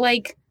that,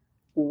 like,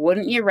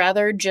 wouldn't you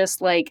rather just,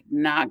 like,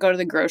 not go to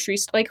the grocery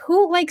store? Like,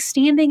 who likes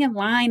standing in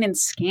line and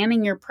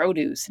scanning your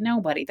produce?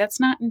 Nobody. That's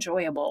not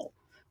enjoyable.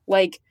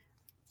 Like,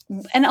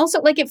 and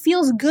also, like, it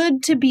feels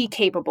good to be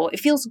capable.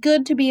 It feels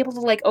good to be able to,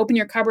 like, open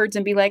your cupboards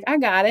and be like, I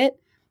got it.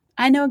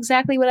 I know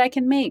exactly what I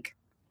can make.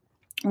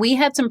 We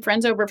had some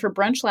friends over for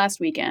brunch last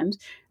weekend,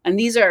 and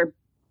these are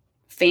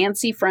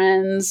fancy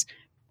friends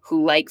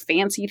who like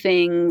fancy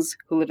things,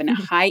 who live in a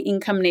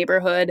high-income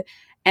neighborhood,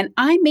 and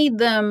I made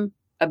them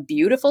a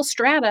beautiful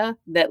strata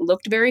that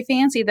looked very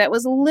fancy that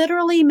was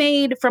literally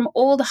made from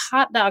old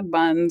hot dog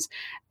buns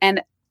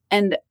and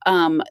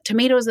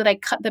tomatoes that I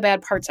cut the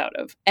bad parts out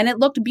of. And it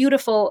looked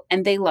beautiful,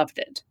 and they loved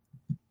it.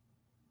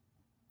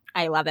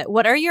 I love it.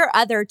 What are your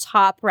other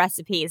top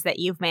recipes that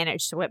you've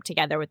managed to whip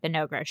together with the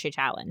No Grocery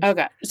Challenge?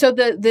 Okay. So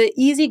the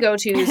easy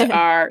go-tos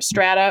are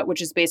strata,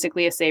 which is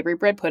basically a savory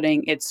bread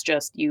pudding. It's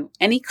just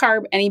any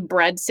carb, any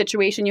bread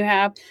situation you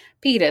have,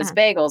 pitas,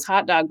 bagels,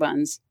 hot dog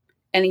buns,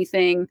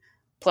 anything,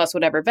 plus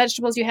whatever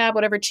vegetables you have,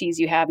 whatever cheese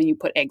you have, and you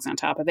put eggs on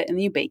top of it, and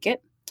then you bake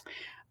it.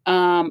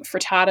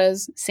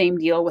 Frittatas, same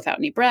deal without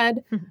any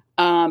bread.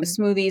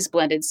 Smoothies,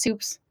 blended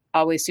soups,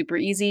 always super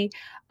easy.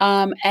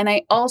 And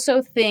I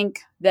also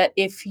think that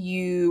if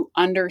you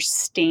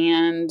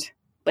understand,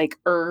 like,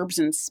 herbs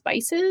and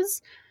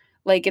spices,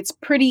 like, it's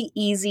pretty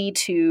easy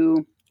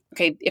to,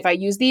 okay, if I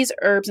use these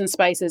herbs and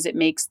spices, it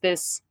makes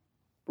this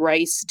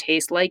rice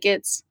taste like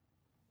it's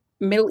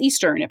Middle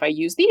Eastern. If I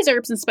use these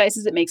herbs and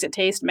spices, it makes it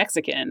taste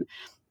Mexican.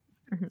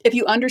 If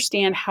you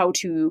understand how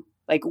to,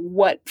 like,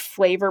 what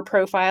flavor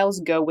profiles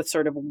go with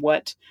sort of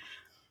what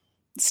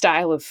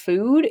style of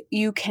food,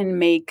 you can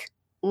make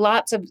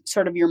lots of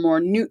sort of your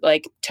more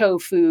like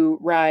tofu,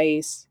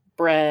 rice,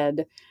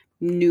 bread,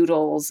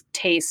 noodles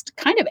taste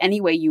kind of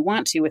any way you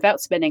want to without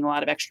spending a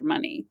lot of extra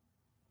money.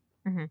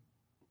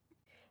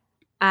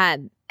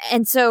 And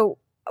so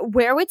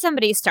where would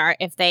somebody start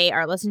if they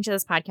are listening to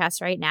this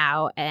podcast right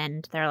now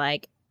and they're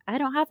like, I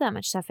don't have that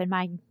much stuff in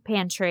my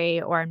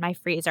pantry or in my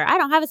freezer. I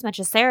don't have as much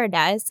as Sarah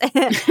does.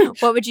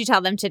 What would you tell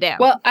them to do?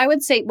 Well, I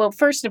would say,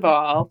 first of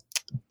all,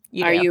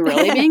 are you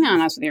really being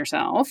honest with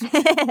yourself?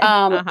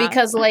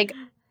 Because, like,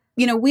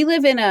 we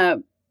live in a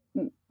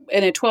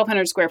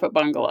 1,200 square foot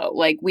bungalow.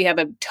 Like, we have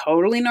a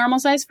totally normal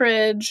size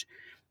fridge,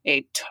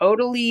 a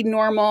totally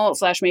normal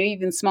 / maybe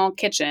even small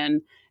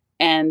kitchen.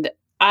 And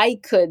I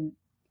could,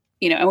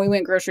 and we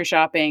went grocery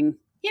shopping,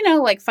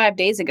 like 5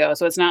 days ago.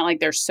 So it's not like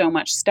there's so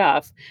much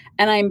stuff.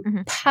 And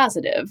I'm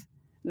positive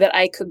that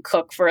I could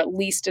cook for at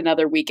least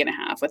another week and a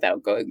half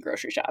without going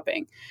grocery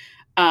shopping.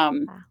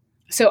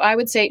 So I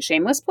would say,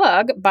 shameless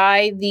plug,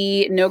 buy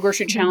the No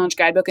Grocery Challenge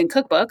guidebook and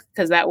cookbook,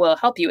 because that will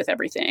help you with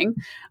everything.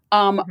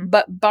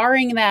 But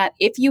barring that,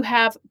 if you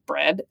have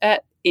bread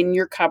in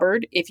your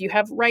cupboard, if you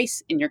have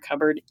rice in your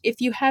cupboard,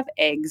 if you have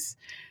eggs,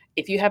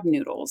 if you have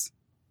noodles,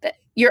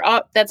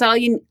 that's all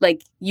you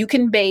like. You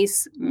can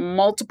base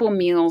multiple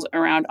meals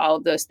around all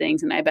of those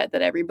things, and I bet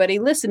that everybody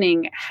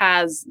listening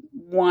has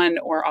one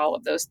or all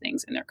of those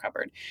things in their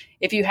cupboard.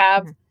 If you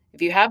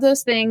have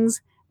those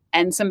things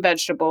and some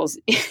vegetables,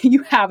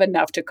 you have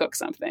enough to cook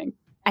something.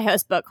 I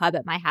host book club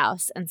at my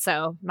house, and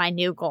so my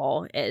new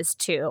goal is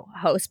to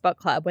host book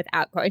club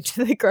without going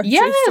to the grocery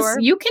store. Yes,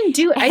 you can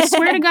do. I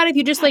swear to God, if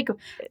you just like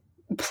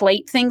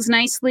plate things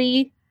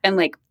nicely and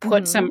like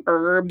put some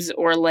herbs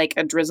or like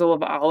a drizzle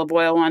of olive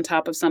oil on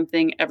top of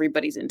something,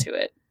 everybody's into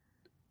it.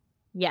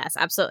 Yes,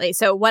 absolutely.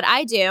 So what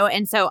I do,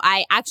 and so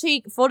I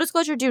actually, full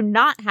disclosure, do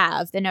not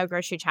have the no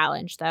grocery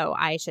challenge, though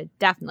I should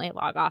definitely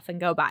log off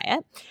and go buy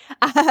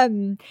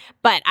it.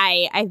 But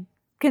I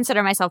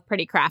consider myself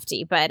pretty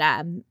crafty, but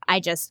I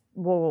just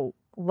will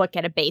look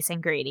at a base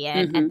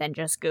ingredient and then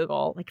just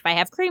Google, like if I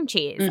have cream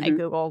cheese, I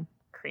Google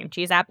cream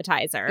cheese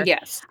appetizer.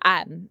 Yes.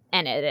 And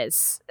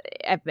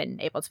I've been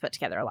able to put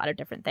together a lot of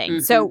different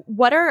things. So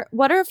what are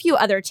a few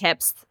other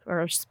tips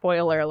or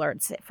spoiler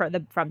alerts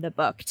from the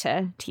book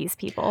to tease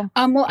people?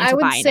 Well, I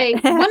would say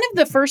one of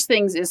the first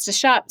things is to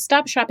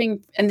stop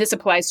shopping. And this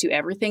applies to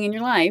everything in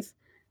your life.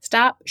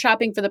 Stop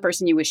shopping for the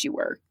person you wish you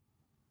were.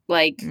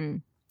 Like,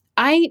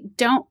 I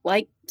don't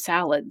like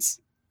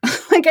salads.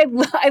 Like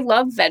I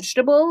love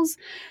vegetables.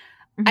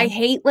 I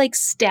hate like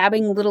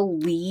stabbing little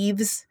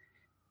leaves.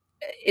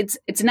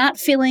 It's not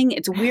filling.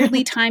 It's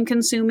weirdly time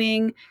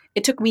consuming.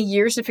 It took me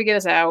years to figure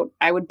this out.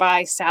 I would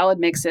buy salad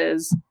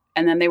mixes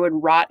and then they would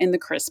rot in the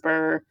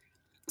crisper.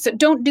 So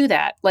don't do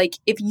that. Like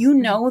if you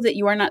know that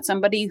you are not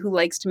somebody who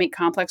likes to make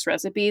complex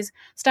recipes,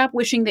 stop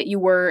wishing that you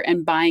were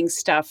and buying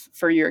stuff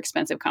for your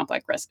expensive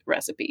complex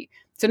recipe.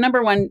 So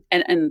number one,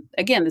 and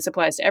again, this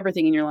applies to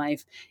everything in your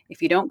life.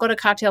 If you don't go to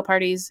cocktail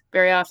parties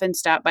very often,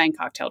 stop buying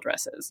cocktail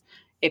dresses.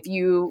 If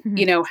you,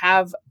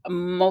 have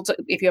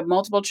if you have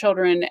multiple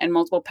children and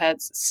multiple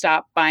pets,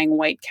 stop buying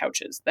white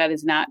couches. That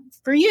is not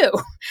for you.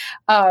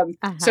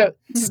 So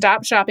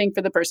stop shopping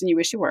for the person you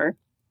wish you were.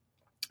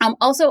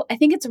 Also, I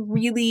think it's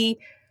really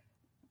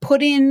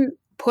put in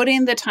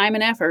the time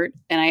and effort,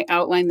 and I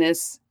outline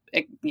this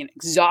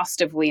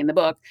exhaustively in the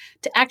book,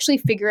 to actually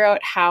figure out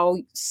how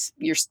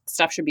your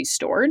stuff should be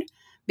stored.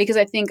 Because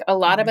I think a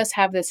lot of us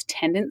have this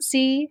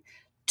tendency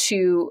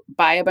to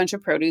buy a bunch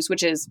of produce,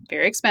 which is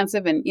very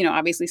expensive and,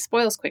 obviously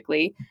spoils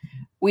quickly.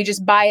 We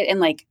just buy it and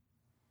like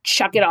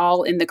chuck it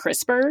all in the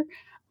crisper.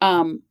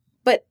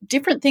 But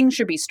different things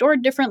should be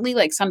stored differently.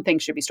 Like some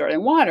things should be stored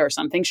in water.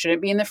 Some things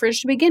shouldn't be in the fridge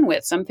to begin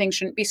with. Some things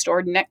shouldn't be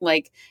stored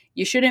like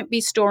you shouldn't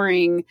be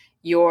storing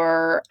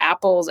your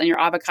apples and your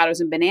avocados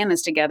and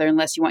bananas together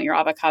unless you want your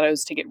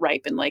avocados to get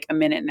ripe in like a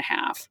minute and a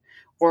half.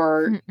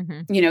 Or,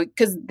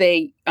 because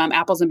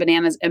apples and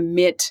bananas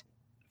emit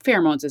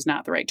pheromones is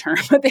not the right term,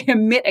 but they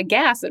emit a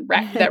gas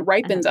that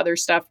ripens other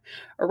stuff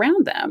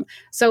around them.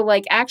 So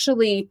like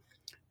actually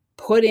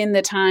put in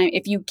the time.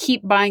 If you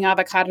keep buying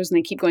avocados and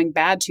they keep going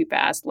bad too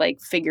fast,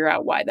 like figure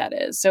out why that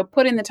is. So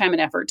put in the time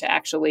and effort to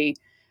actually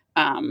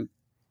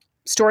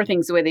store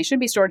things the way they should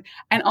be stored.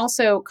 And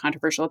also,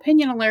 controversial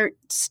opinion alert,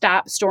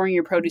 stop storing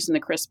your produce in the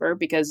crisper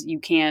because you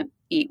can't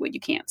eat what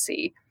you can't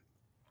see.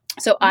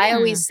 So I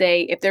always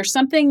say if there's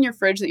something in your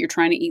fridge that you're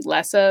trying to eat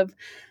less of,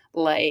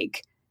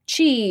 like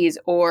cheese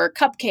or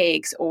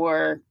cupcakes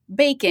or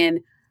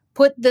bacon,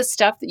 put the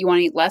stuff that you want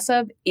to eat less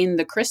of in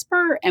the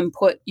crisper and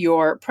put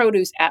your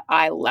produce at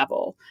eye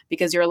level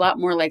because you're a lot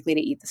more likely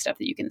to eat the stuff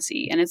that you can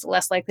see. And it's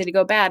less likely to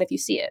go bad if you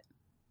see it.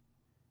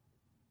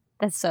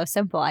 That's so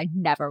simple. I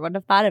never would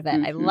have thought of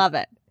it. I love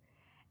it.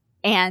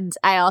 And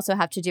I also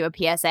have to do a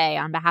PSA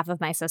on behalf of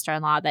my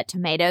sister-in-law that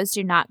tomatoes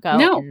do not go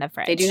in the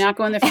fridge. They do not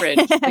go in the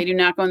fridge. They do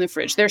not go in the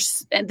fridge.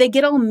 They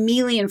get all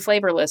mealy and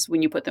flavorless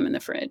when you put them in the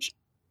fridge.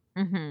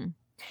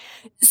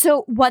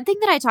 So one thing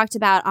that I talked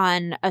about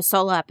on a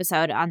solo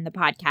episode on the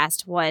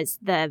podcast was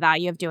the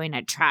value of doing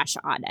a trash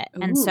audit.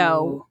 Ooh. And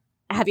so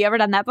have you ever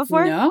done that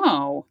before?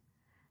 No.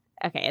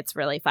 Okay, it's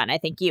really fun. I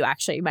think you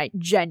actually might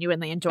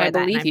genuinely enjoy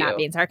that, and I'm you. not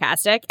being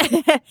sarcastic.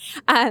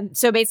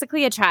 So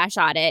basically a trash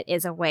audit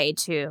is a way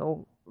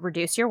to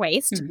reduce your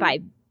waste by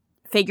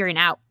figuring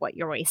out what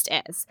your waste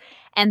is.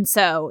 And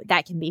so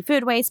that can be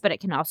food waste, but it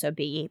can also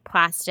be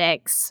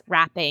plastics,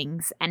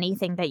 wrappings,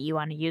 anything that you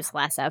want to use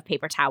less of,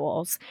 paper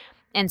towels.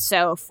 And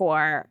so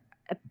for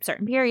a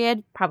certain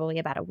period, probably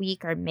about a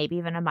week or maybe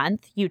even a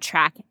month, you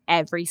track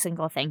every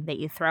single thing that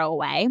you throw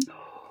away.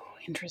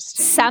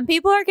 Interesting. Some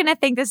people are going to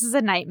think this is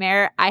a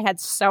nightmare. I had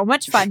so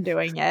much fun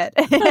doing it.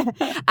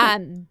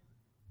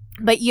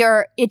 But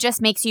it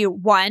just makes you,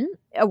 one,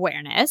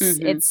 awareness.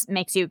 It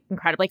makes you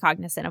incredibly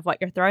cognizant of what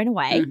you're throwing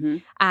away.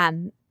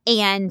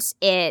 And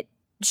it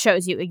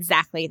shows you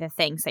exactly the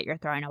things that you're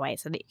throwing away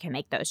so that you can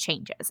make those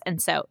changes.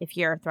 And so if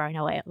you're throwing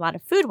away a lot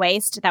of food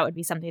waste, that would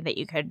be something that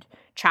you could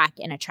track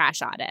in a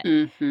trash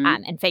audit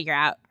and figure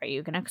out, are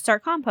you going to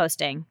start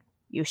composting?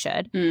 You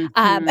should.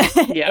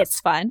 It's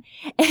fun.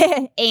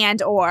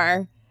 and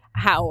or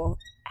how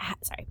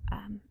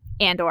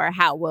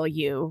will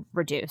you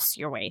reduce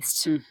your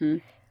waste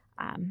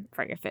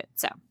for your food?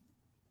 So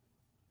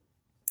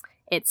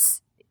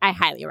it's I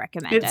highly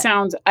recommend It it.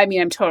 sounds, I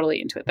mean, I'm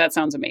totally into it. That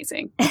sounds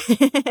amazing.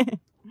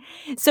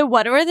 So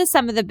what were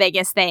some of the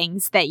biggest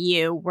things that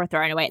you were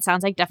throwing away? It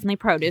sounds like definitely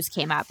produce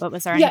came up, but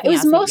was there anything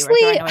else that you were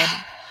throwing away?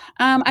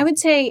 I would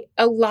say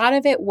a lot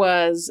of it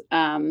was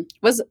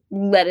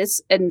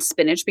lettuce and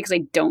spinach because I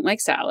don't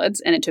like salads,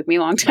 and it took me a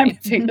long time to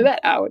figure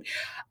that out.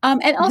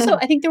 And also,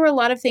 I think there were a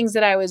lot of things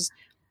that I was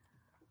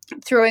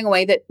throwing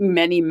away that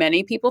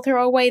many people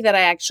throw away that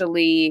I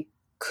actually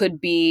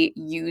could be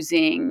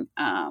using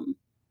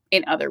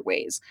in other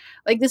ways.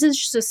 Like, this is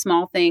just a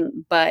small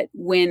thing, but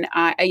when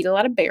I eat a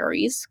lot of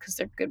berries because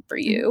they're good for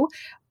you.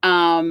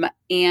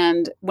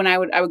 And when I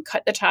would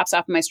cut the tops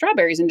off of my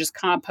strawberries and just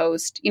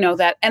compost,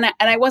 that, and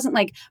I wasn't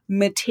like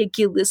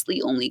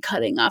meticulously only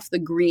cutting off the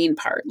green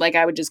part. Like,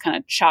 I would just kind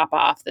of chop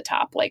off the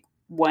top, like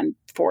 1/4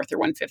 or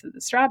 1/5 of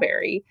the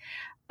strawberry.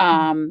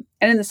 And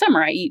in the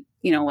summer I eat,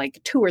 like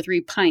 2 or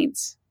 3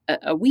 pints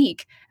a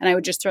week, and I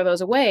would just throw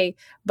those away,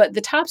 but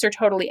the tops are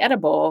totally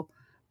edible.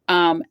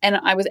 And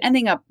I was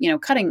ending up,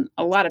 cutting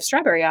a lot of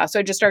strawberry off. So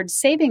I just started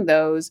saving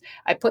those.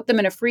 I put them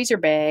in a freezer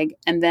bag.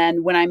 And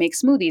then when I make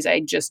smoothies, I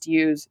just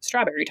use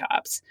strawberry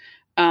tops.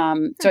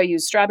 So I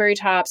use strawberry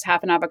tops,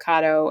 half an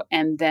avocado,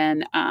 and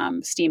then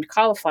steamed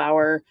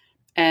cauliflower.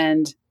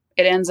 And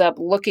it ends up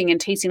looking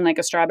and tasting like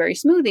a strawberry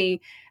smoothie.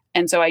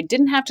 And so I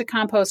didn't have to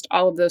compost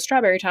all of those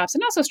strawberry tops.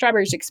 And also,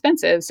 strawberries are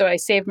expensive. So I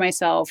saved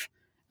myself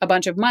a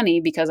bunch of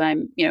money because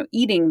I'm,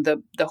 eating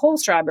the whole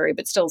strawberry,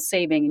 but still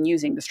saving and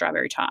using the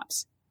strawberry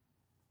tops.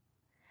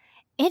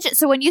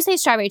 So when you say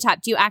strawberry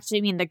top, do you actually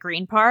mean the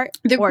green part?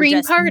 The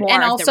green part,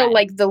 and also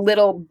like the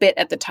little bit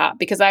at the top,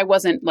 because I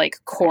wasn't like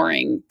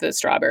coring the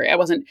strawberry. I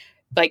wasn't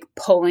like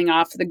pulling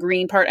off the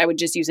green part. I would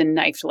just use a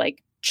knife to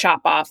like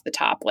chop off the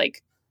top,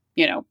 like,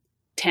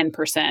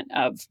 10%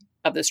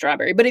 of the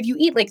strawberry. But if you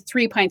eat like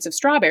 3 pints of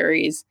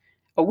strawberries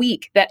a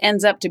week, that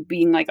ends up to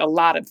being like a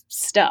lot of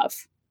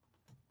stuff.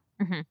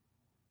 Mm-hmm.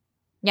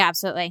 Yeah,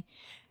 absolutely.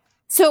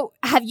 So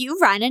have you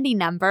run any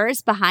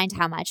numbers behind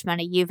how much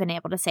money you've been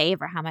able to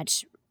save or how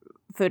much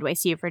food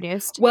waste you've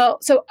reduced? Well,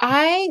 so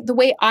the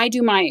way I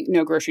do my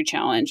no grocery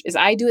challenge is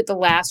I do it the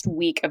last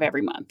week of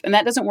every month. And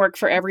that doesn't work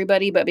for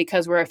everybody, but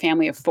because we're a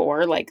family of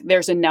 4, like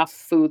there's enough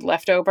food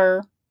left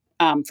over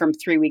from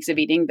 3 weeks of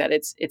eating that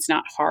it's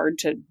not hard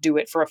to do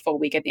it for a full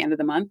week at the end of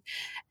the month.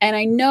 And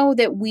I know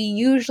that we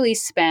usually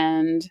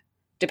spend,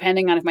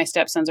 depending on if my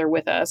stepsons are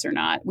with us or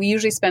not, we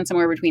usually spend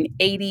somewhere between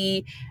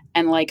 $80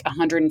 and like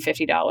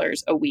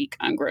 $150 a week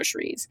on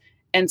groceries.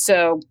 And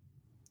so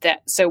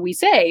we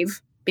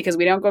save because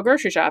we don't go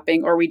grocery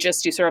shopping, or we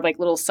just do sort of like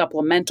little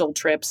supplemental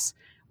trips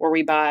where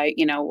we buy,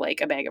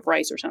 like a bag of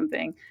rice or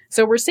something.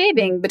 So we're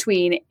saving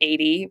between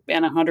 $80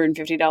 and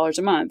 $150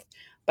 a month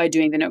by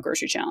doing the no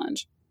grocery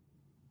challenge.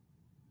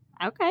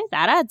 Okay,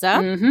 that adds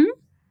up. Mm-hmm.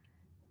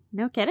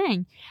 No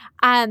kidding.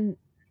 And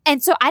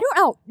so I don't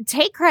know,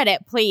 take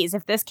credit, please,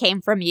 if this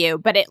came from you,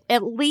 but it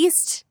at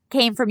least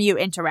came from you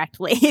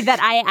indirectly that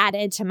I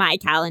added to my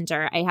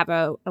calendar. I have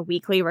a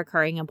weekly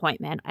recurring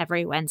appointment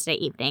every Wednesday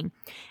evening,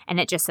 and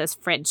it just says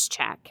fridge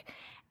check.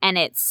 And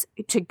it's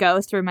to go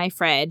through my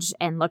fridge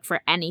and look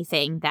for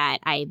anything that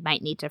I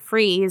might need to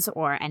freeze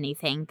or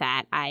anything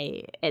that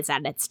is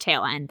at its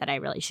tail end that I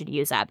really should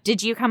use up.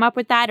 Did you come up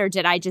with that, or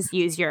did I just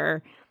use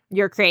your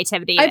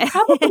creativity? I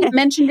probably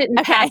mentioned it in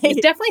the past.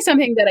 It's definitely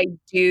something that I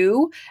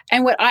do.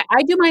 And what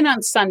I do mine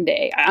on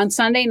Sunday. On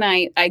Sunday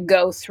night, I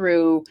go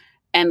through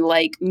and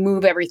like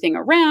move everything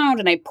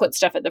around, and I put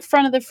stuff at the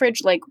front of the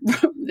fridge. Like,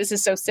 this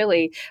is so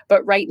silly,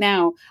 but right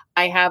now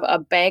I have a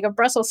bag of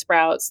Brussels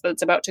sprouts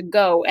that's about to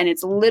go, and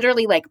it's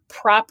literally like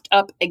propped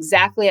up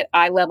exactly at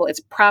eye level. It's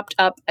propped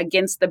up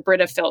against the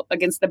Brita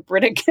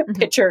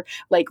pitcher,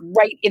 like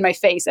right in my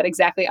face at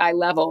exactly eye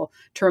level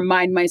to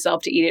remind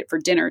myself to eat it for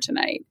dinner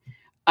tonight.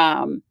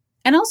 And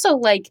also,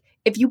 like,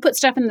 if you put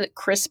stuff in the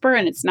crisper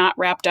and it's not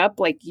wrapped up,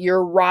 like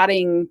your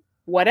rotting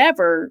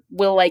whatever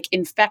will like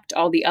infect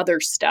all the other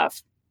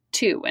stuff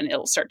too, and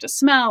it'll start to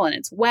smell and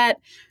it's wet.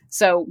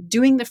 So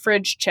doing the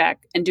fridge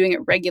check and doing it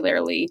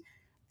regularly,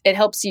 it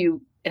helps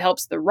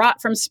the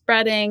rot from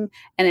spreading,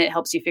 and it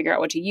helps you figure out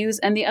what to use.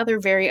 And the other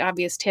very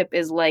obvious tip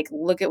is like,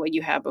 look at what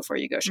you have before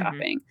you go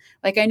shopping. Mm-hmm.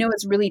 Like, I know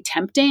it's really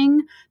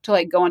tempting to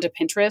like go onto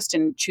Pinterest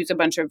and choose a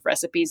bunch of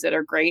recipes that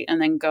are great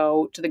and then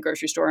go to the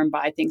grocery store and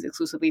buy things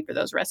exclusively for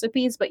those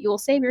recipes, but you will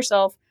save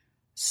yourself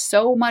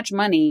so much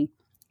money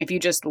if you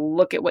just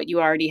look at what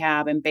you already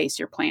have and base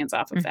your plans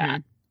off of mm-hmm.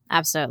 that.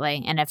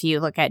 Absolutely. And if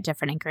you look at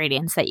different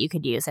ingredients that you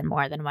could use in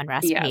more than one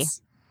recipe.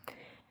 Yes.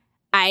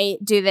 I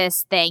do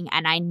this thing,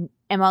 and I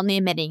am only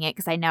admitting it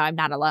because I know I'm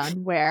not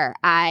alone, where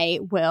I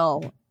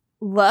will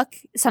look,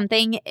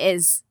 something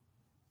is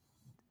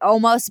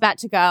almost about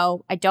to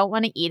go, I don't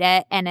want to eat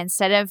it, and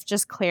instead of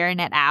just clearing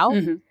it out,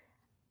 mm-hmm.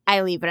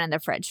 I leave it in the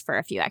fridge for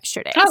a few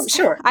extra days. Oh,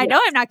 sure. I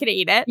know I'm not going to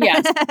eat it.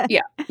 Yes.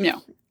 Yeah.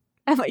 No.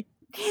 I'm like,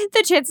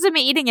 the chances of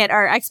me eating it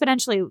are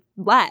exponentially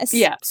less.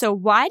 Yeah. So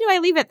why do I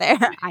leave it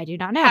there? I do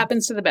not know.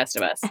 Happens to the best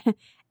of us.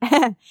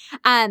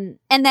 And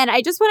then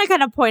I just want to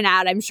kind of point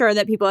out, I'm sure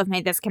that people have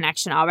made this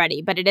connection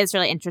already, but it is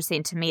really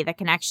interesting to me, the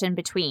connection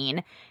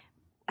between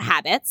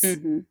habits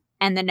Mm-hmm.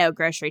 and the no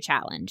grocery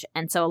challenge.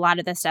 And so a lot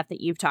of the stuff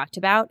that you've talked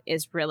about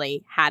is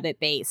really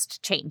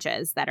habit-based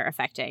changes that are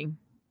affecting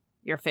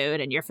your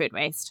food and your food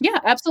waste. Yeah,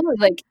 absolutely.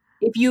 Like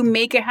if you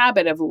make a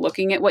habit of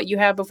looking at what you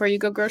have before you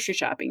go grocery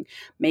shopping,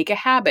 make a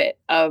habit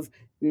of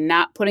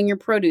not putting your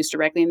produce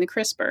directly in the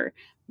crisper,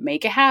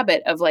 make a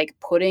habit of like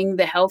putting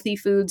the healthy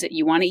foods that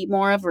you want to eat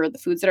more of or the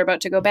foods that are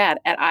about to go bad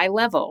at eye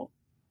level.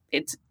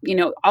 It's,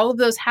 all of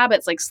those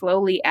habits like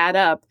slowly add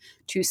up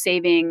to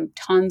saving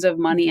tons of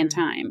money and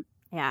time.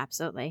 Yeah,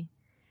 absolutely.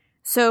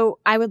 So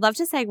I would love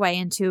to segue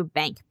into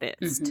Bank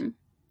Boost. Mm-hmm.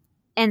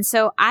 And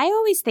so I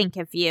always think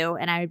of you,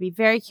 and I would be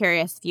very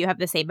curious if you have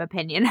the same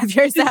opinion of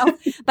yourself,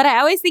 but I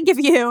always think of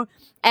you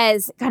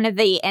as kind of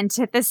the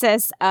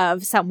antithesis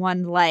of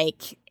someone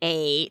like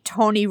a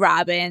Tony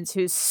Robbins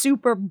who's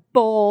super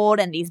bold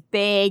and these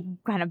big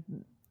kind of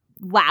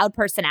loud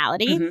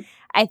personality. Mm-hmm.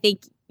 I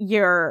think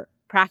you're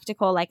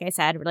practical, like I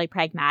said, really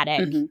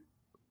pragmatic,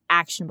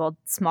 actionable,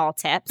 small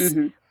tips.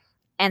 Mm-hmm.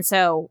 And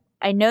so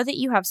I know that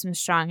you have some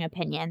strong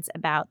opinions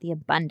about the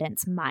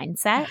abundance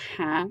mindset.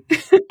 And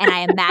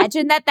I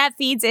imagine that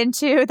feeds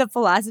into the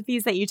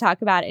philosophies that you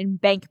talk about in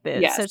Bank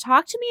Boost. Yes. So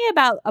talk to me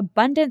about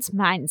abundance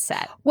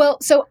mindset. Well,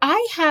 so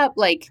I have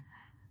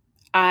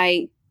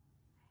I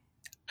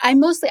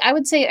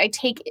would say I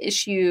take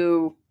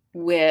issue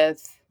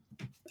with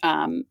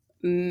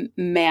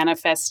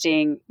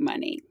manifesting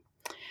money.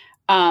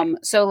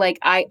 So like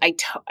I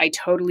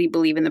totally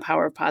believe in the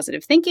power of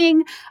positive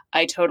thinking.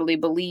 I totally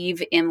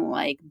believe in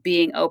like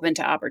being open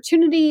to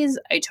opportunities.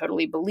 I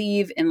totally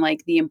believe in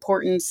like the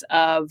importance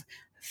of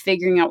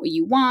figuring out what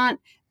you want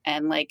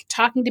and like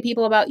talking to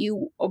people about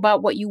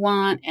what you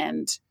want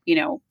and,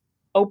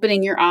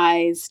 opening your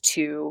eyes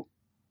to,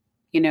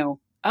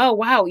 oh,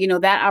 wow,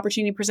 that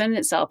opportunity presented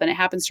itself and it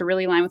happens to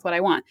really align with what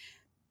I want.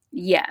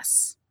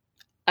 Yes.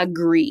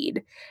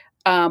 Agreed.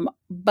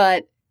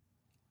 But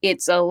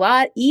it's a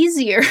lot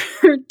easier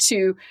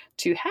to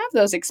have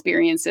those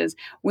experiences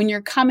when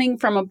you're coming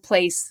from a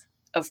place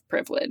of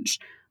privilege.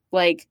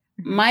 Like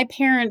my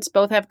parents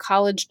both have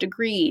college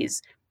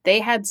degrees. They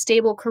had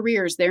stable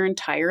careers their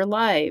entire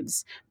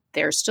lives.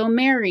 They're still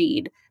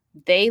married.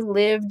 They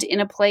lived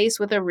in a place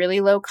with a really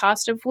low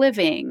cost of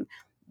living.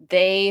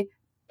 They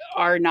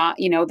are not,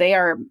 they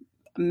are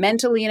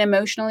mentally and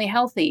emotionally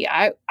healthy.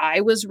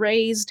 I was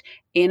raised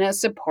in a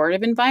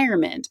supportive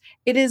environment.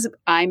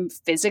 I'm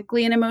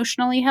physically and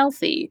emotionally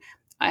healthy.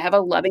 I have a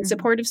loving,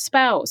 supportive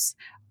spouse.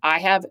 I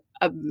have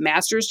a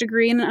master's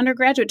degree and an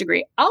undergraduate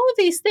degree. All of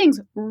these things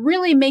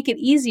really make it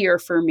easier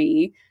for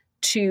me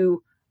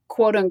to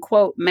quote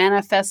unquote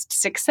manifest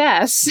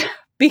success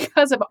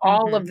because of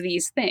all of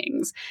these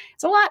things.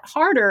 It's a lot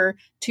harder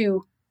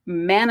to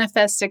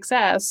manifest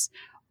success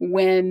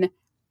when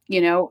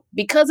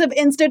because of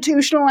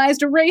institutionalized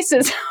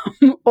racism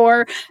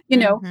or,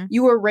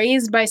 you were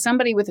raised by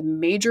somebody with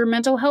major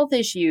mental health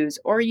issues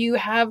or you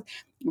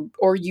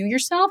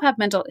yourself have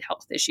mental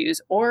health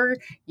issues or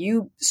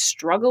you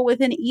struggle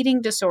with an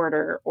eating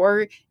disorder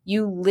or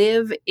you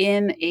live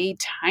in a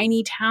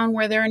tiny town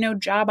where there are no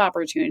job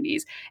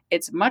opportunities.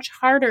 It's much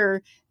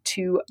harder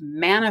to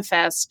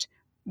manifest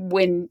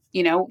when,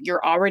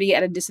 you're already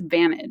at a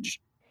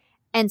disadvantage.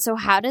 And so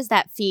how does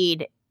that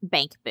feed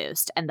Bank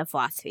Boost and the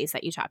philosophies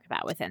that you talk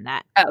about within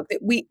that? Oh,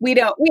 we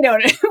don't,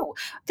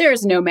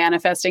 there's no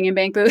manifesting in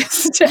Bank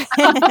Boost. You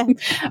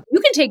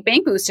can take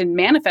Bank Boost and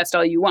manifest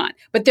all you want,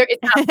 but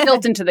it's not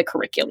built into the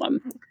curriculum.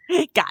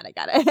 Got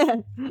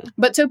it.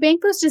 But so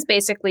Bank Boost is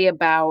basically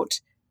about,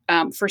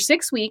 for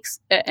 6 weeks,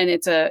 and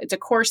it's a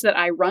course that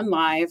I run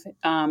live.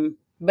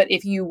 But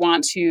if you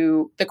want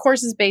to, the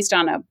course is based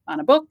on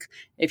a book.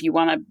 If you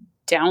want to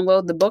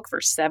download the book for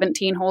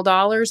 $17 whole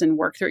and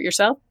work through it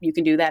yourself, you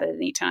can do that at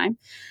any time.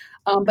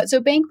 But so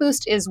Bank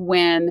Boost is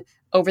when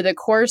over the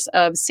course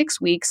of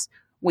 6 weeks,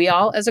 we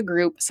all as a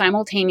group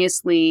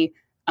simultaneously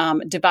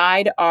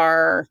divide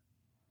our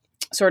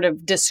sort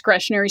of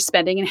discretionary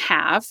spending in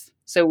half.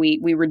 So we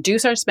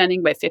reduce our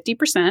spending by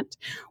 50%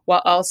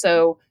 while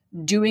also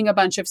doing a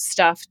bunch of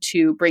stuff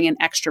to bring in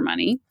extra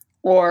money.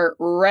 Or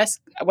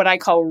what I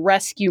call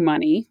rescue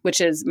money, which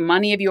is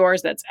money of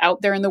yours that's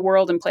out there in the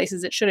world in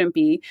places it shouldn't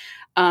be.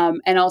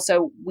 And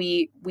also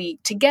we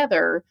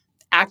together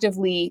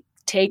actively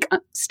take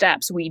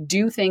steps. We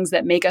do things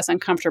that make us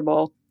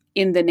uncomfortable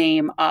in the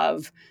name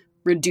of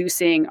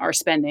reducing our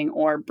spending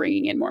or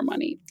bringing in more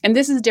money. And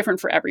this is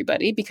different for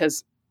everybody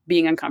because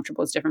being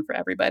uncomfortable is different for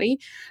everybody.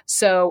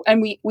 So,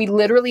 and we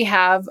literally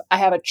I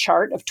have a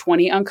chart of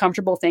 20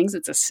 uncomfortable things.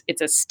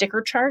 It's a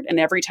sticker chart. And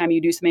every time you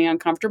do something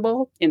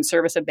uncomfortable in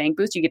service of Bank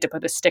Boost, you get to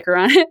put a sticker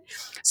on it.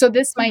 So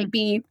this might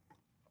be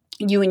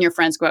you and your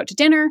friends go out to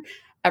dinner.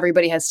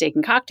 Everybody has steak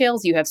and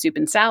cocktails. You have soup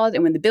and salad.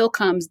 And when the bill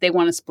comes, they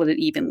want to split it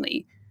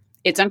evenly.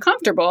 It's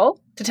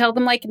uncomfortable to tell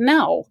them like,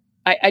 no,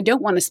 I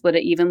don't want to split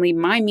it evenly.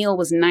 My meal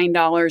was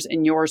 $9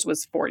 and yours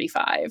was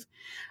 $45.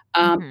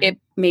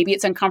 Maybe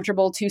it's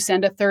uncomfortable to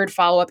send a third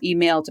follow-up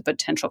email to a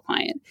potential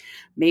client.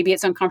 Maybe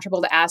it's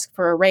uncomfortable to ask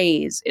for a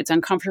raise. It's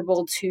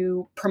uncomfortable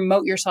to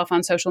promote yourself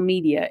on social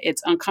media.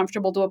 It's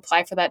uncomfortable to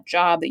apply for that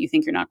job that you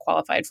think you're not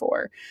qualified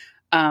for.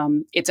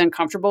 It's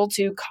uncomfortable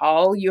to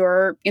call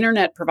your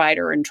internet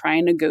provider and try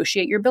and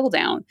negotiate your bill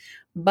down.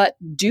 But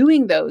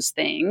doing those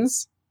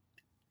things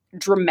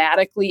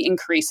dramatically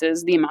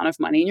increases the amount of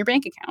money in your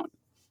bank account.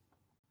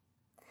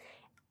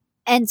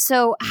 And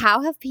so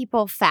how have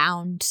people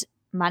found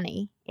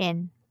money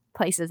in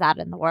places out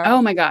in the world?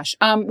 Oh my gosh.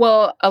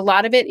 Well, a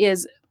lot of it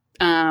is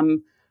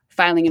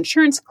filing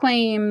insurance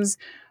claims,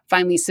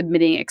 finally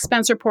submitting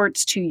expense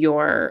reports to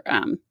your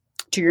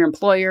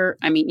employer.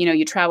 I mean,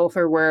 you travel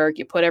for work,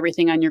 you put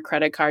everything on your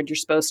credit card, you're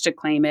supposed to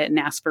claim it and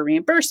ask for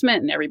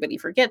reimbursement, and everybody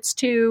forgets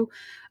to.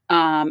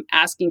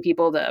 Asking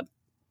people to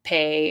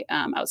pay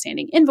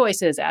outstanding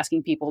invoices,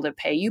 asking people to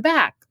pay you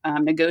back,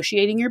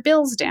 negotiating your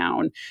bills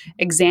down,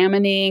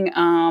 examining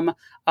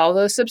all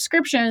those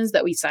subscriptions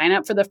that we sign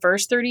up for the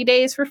first 30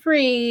 days for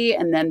free,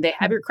 and then they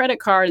have your credit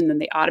card, and then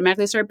they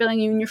automatically start billing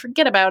you and you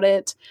forget about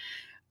it.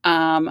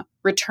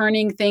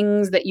 Returning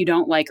things that you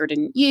don't like or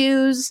didn't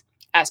use,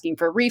 asking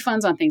for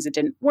refunds on things that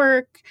didn't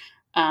work,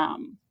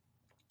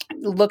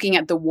 looking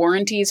at the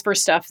warranties for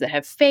stuff that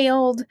have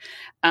failed,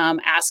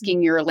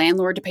 asking your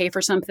landlord to pay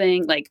for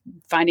something, like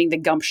finding the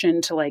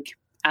gumption to like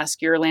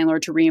ask your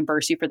landlord to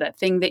reimburse you for that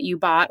thing that you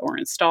bought or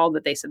installed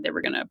that they said they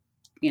were going to,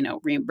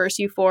 reimburse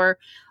you for,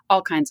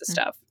 all kinds of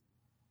stuff.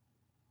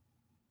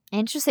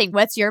 Interesting.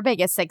 What's your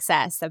biggest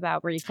success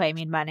about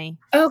reclaiming money?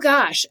 Oh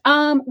gosh.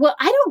 Well,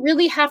 I don't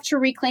really have to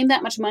reclaim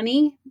that much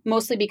money,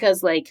 mostly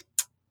because like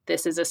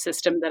this is a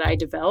system that I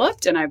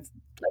developed and I've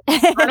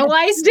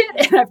internalized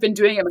it, and I've been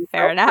doing it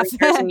myself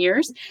for years and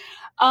years.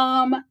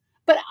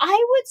 But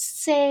I would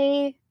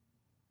say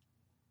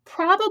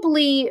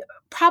probably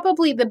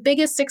the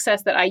biggest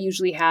success that I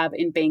usually have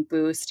in Bank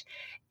Boost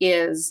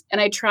is, and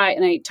I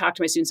talk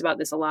to my students about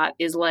this a lot,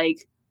 is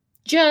like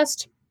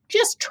just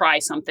try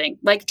something.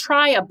 Like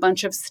try a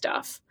bunch of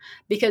stuff,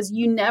 because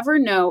you never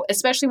know,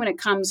 especially when it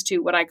comes to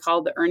what I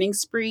call the earning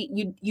spree,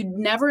 you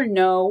never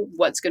know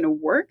what's going to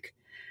work.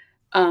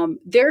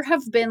 There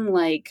have been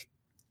like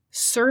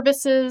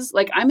services,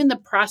 like I'm in the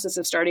process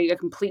of starting a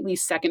completely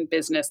second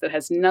business that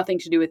has nothing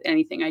to do with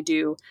anything I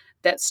do,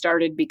 that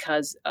started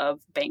because of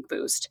Bank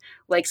Boost.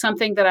 Like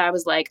something that I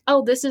was like,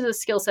 oh, this is a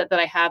skill set that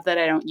I have that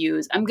I don't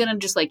use. I'm going to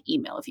just like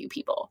email a few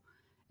people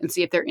and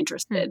see if they're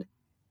interested.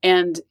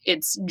 And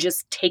it's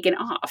just taken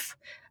off.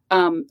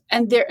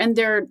 And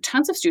there are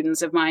tons of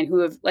students of mine who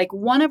have, like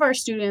one of my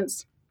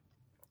students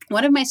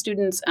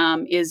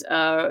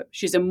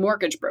she's a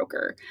mortgage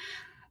broker.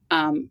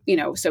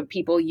 So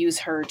people use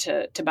her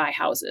to buy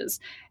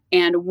houses.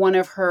 And one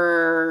of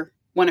her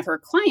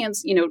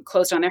clients,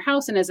 closed on their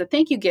house. And as a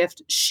thank you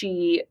gift,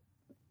 she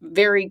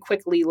very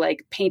quickly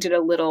like painted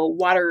a little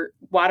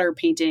watercolor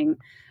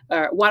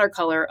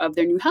of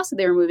their new house that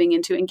they were moving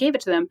into and gave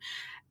it to them.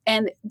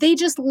 And they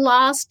just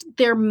lost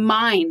their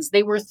minds.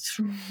 They were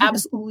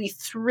absolutely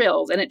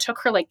thrilled. And it took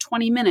her like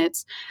 20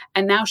 minutes.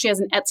 And now she has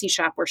an Etsy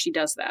shop where she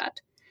does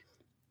that.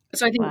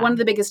 So I think one of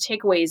the biggest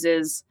takeaways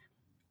is,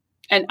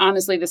 and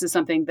honestly, this is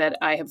something that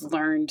I have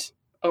learned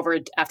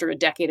after a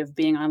decade of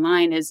being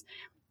online, is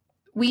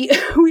we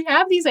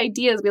have these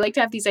ideas. We like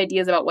to have these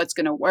ideas about what's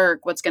going to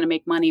work, what's going to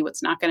make money,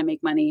 what's not going to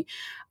make money.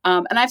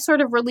 And I've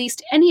sort of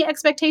released any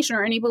expectation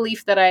or any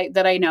belief that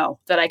I know,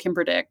 that I can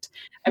predict.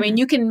 I mean,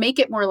 you can make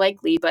it more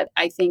likely, but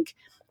I think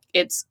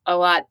it's a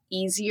lot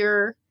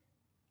easier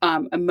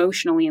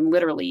emotionally and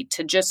literally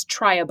to just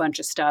try a bunch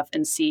of stuff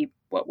and see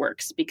what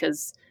works,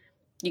 because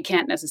you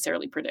can't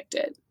necessarily predict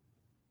it.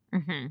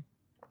 Mm-hmm.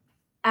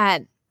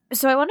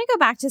 So I want to go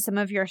back to some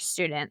of your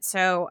students.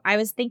 So I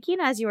was thinking,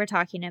 as you were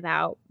talking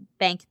about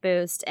Bank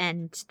Boost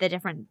and the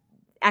different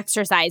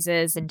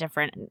exercises and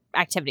different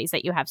activities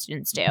that you have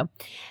students do.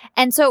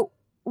 And so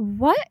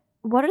what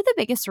are the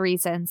biggest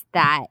reasons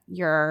that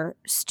your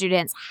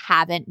students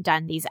haven't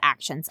done these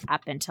actions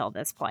up until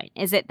this point?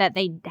 Is it that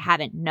they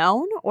haven't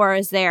known, or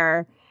is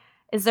there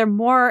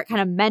more kind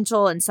of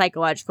mental and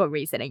psychological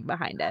reasoning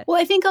behind it? Well,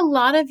 I think a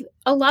lot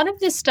of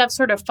this stuff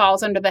sort of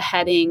falls under the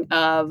heading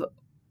of,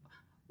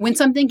 when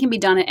something can be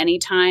done at any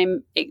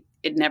time, it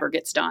never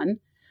gets done.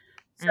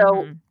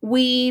 So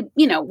we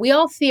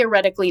all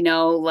theoretically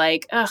know,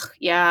 like,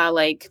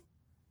 like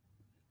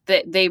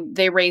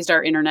they raised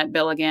our internet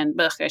bill again.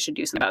 I should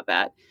do something about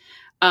that.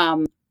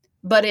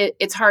 But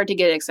it's hard to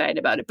get excited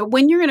about it. But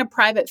when you're in a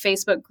private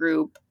Facebook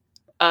group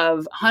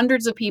of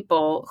hundreds of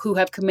people who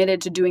have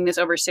committed to doing this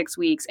over 6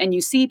 weeks, and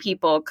you see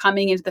people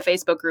coming into the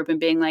Facebook group and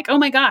being like, oh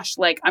my gosh,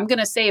 like I'm going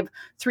to save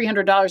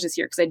 $300 this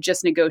year because I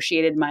just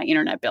negotiated my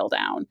internet bill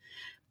down,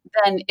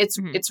 then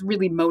it's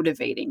really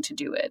motivating to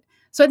do it.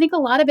 So I think a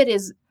lot of it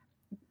is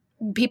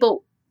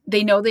people,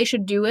 they know they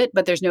should do it,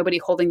 but there's nobody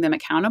holding them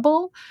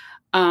accountable.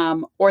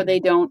 Or they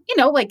don't,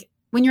 like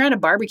when you're at a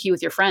barbecue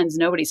with your friends,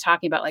 nobody's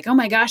talking about like, oh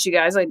my gosh, you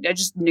guys, I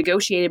just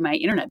negotiated my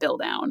internet bill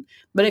down.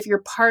 But if you're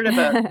part of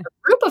a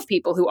group of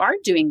people who are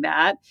doing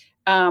that,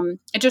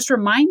 it just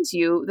reminds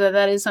you that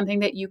that is something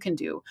that you can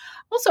do.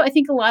 Also, I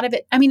think a lot of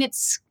it, I mean,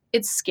 it's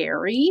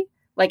scary.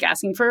 Like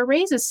asking for a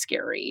raise is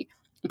scary.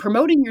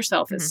 Promoting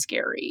yourself is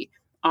scary.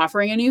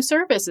 Offering a new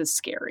service is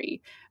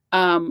scary.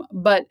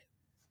 But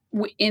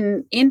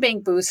in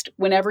Bank Boost,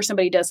 whenever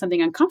somebody does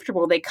something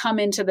uncomfortable, they come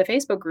into the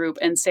Facebook group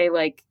and say,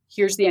 like,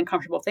 here's the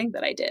uncomfortable thing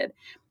that I did.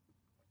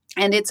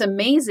 And it's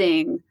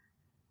amazing.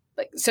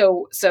 Like,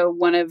 so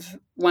one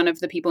of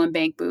the people in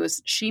Bank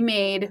Boost, she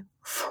made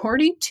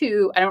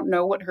 42, I don't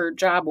know what her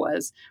job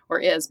was or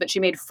is, but she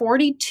made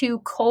 42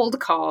 cold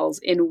calls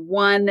in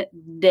one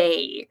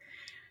day.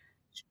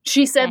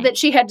 She said that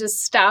she had to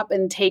stop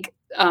and take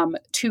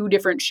 2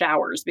 different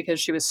showers because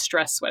she was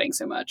stress sweating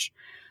so much.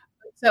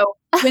 So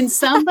when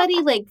somebody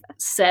like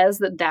says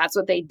that that's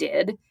what they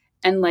did,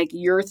 and like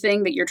your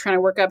thing that you're trying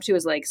to work up to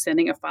is like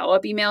sending a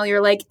follow-up email,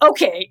 you're like,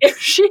 okay, if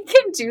she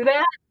can do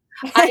that,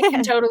 I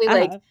can totally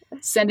like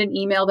send an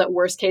email that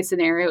worst case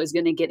scenario is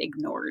going to get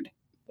ignored.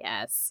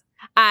 Yes.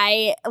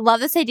 I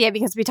love this idea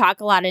because we talk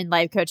a lot in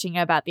life coaching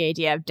about the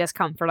idea of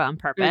discomfort on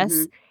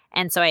purpose.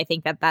 And so I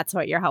think that that's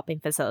what you're helping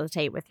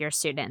facilitate with your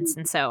students.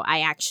 And so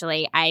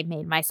I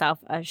made myself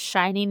a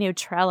shiny new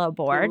Trello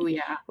board,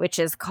 which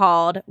is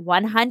called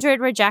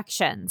 100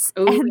 Rejections.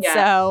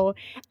 So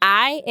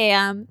I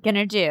am going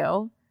to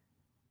do,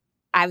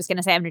 I was going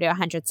to say I'm going to do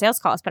 100 sales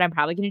calls, but I'm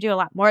probably going to do a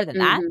lot more than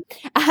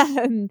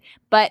that.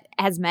 But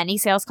as many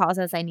sales calls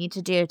as I need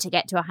to do to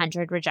get to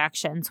 100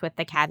 rejections, with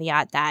the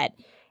caveat that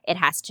it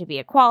has to be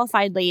a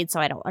qualified lead, so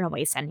I don't want to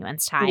waste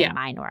anyone's time,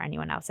 mine or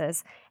anyone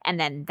else's. And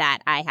then that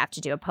I have to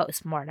do a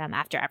post-mortem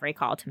after every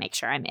call to make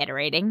sure I'm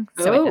iterating.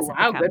 So it doesn't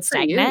become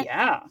stagnant.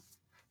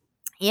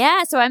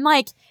 Yeah. So I'm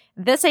like,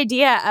 this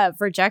idea of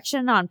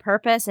rejection on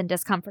purpose and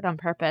discomfort on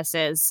purpose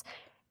is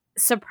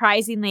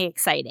surprisingly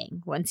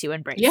exciting once you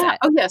embrace it.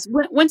 Oh, yes.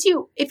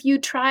 If you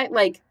try,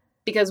 like,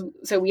 because,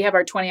 so we have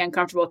our 20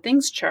 uncomfortable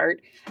things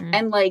chart,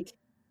 and like,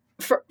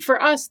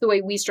 for us, the way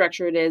we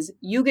structure it is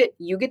you get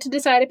to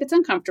decide if it's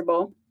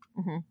uncomfortable,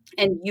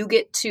 and you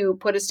get to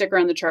put a sticker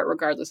on the chart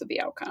regardless of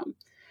the outcome.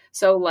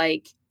 So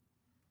like,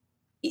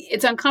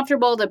 it's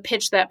uncomfortable to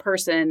pitch that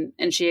person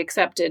and she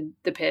accepted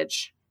the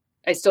pitch.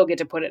 I still get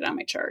to put it on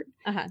my chart.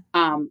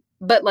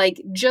 But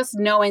like, just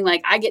knowing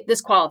like I get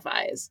this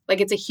qualifies,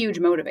 like it's a huge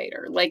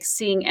motivator. Like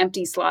seeing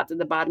empty slots at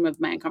the bottom of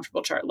my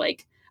uncomfortable chart,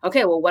 like,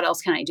 okay, well, what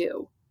else can I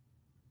do?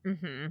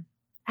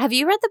 Have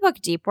you read the book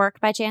Deep Work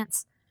by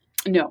chance?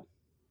 No.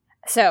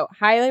 So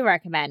highly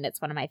recommend.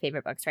 It's one of my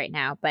favorite books right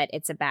now, but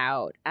it's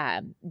about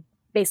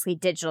basically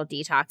digital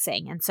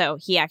detoxing. And so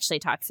he actually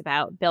talks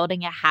about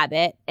building a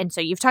habit. And so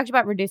you've talked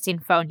about reducing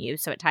phone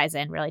use, so it ties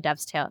in, really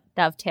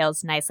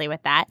dovetails nicely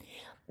with that.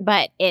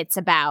 But it's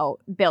about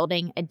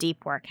building a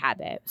deep work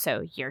habit.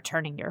 So you're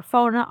turning your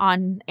phone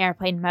on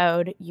airplane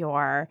mode.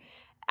 You're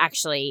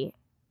actually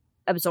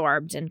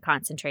absorbed and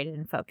concentrated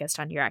and focused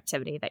on your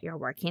activity that you're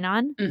working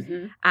on.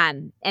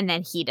 And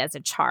then he does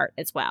a chart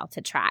as well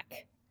to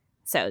track,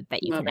 so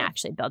that you can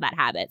actually build that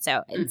habit.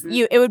 So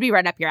it would be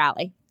right up your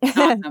alley.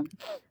 Awesome.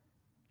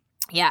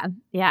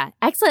 Yeah.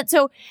 Excellent.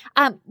 So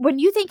when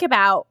you think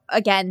about,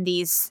 again,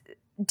 these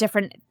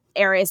different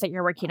areas that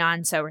you're working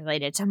on, so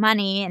related to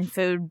money and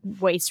food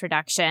waste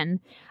reduction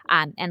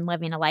and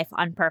living a life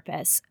on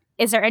purpose,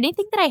 is there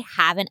anything that I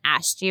haven't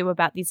asked you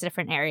about these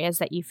different areas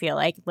that you feel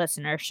like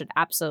listeners should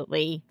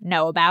absolutely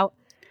know about?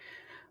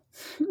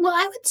 Well,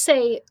 I would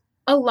say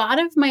a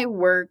lot of my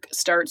work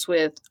starts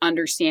with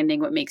understanding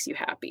what makes you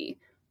happy.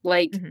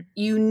 Like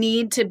you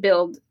need to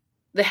build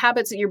the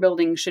habits that you're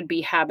building should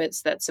be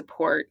habits that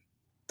support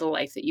the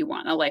life that you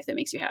want, a life that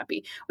makes you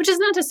happy, which is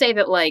not to say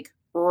that like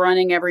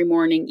running every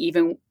morning,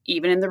 even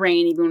in the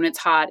rain, even when it's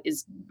hot,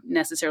 is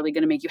necessarily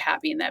going to make you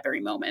happy in that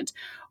very moment,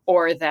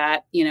 or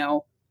that, you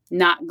know,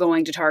 not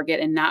going to Target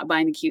and not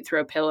buying the cute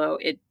throw pillow,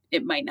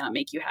 it might not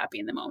make you happy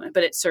in the moment,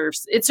 but it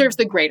serves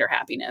the greater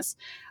happiness.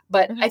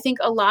 But I think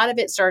a lot of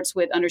it starts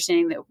with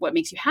understanding that what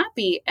makes you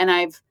happy. And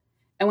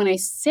when I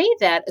say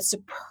that, a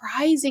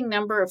surprising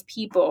number of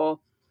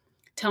people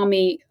tell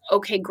me,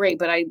 okay, great,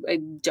 but I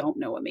don't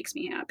know what makes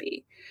me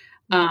happy.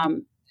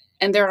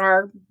 And there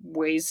are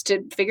ways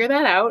to figure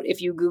that out.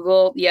 If you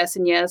Google yes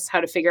and yes,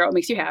 how to figure out what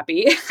makes you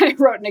happy, I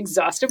wrote an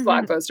exhaustive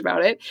blog post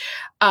about it.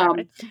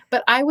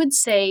 But I would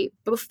say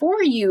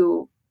before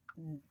you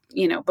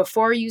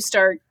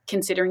start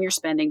considering your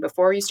spending,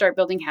 before you start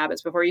building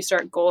habits, before you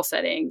start goal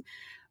setting,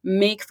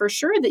 make for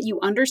sure that you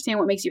understand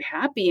what makes you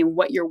happy and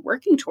what you're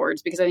working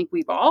towards, because I think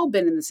we've all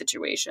been in the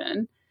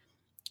situation.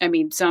 I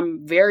mean, some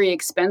very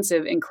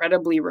expensive,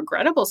 incredibly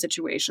regrettable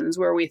situations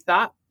where we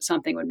thought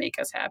something would make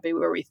us happy,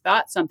 where we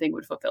thought something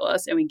would fulfill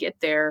us, and we get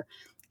there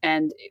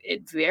and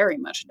it very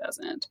much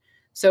doesn't.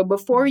 So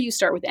before you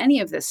start with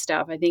any of this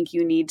stuff, I think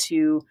you need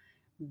to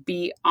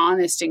be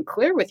honest and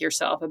clear with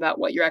yourself about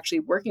what you're actually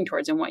working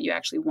towards and what you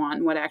actually want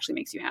and what actually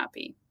makes you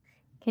happy.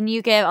 Can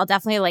you I'll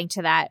definitely link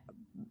to that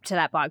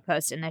blog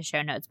post in the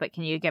show notes, but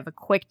can you give a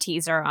quick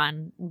teaser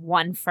on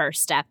one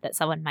first step that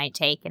someone might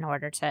take in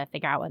order to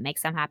figure out what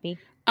makes them happy?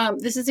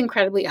 This is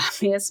incredibly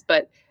obvious,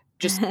 but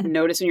just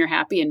notice when you're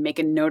happy and make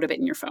a note of it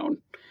in your phone.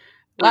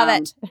 Love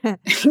it.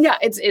 Yeah,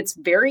 it's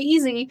very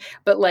easy,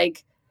 but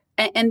like,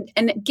 and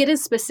get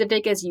as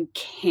specific as you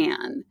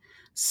can.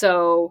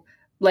 So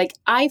like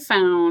I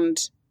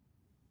found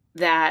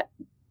that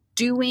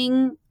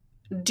doing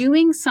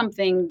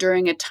something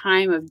during a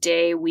time of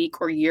day,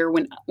 week, or year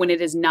when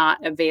it is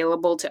not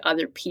available to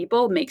other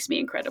people makes me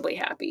incredibly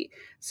happy.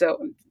 So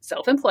I'm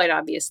self-employed,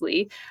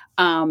 obviously.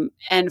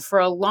 And for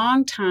a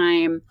long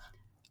time,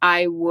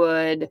 I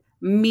would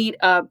meet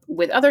up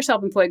with other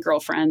self-employed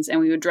girlfriends and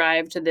we would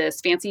drive to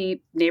this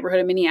fancy neighborhood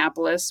in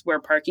Minneapolis where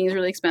parking is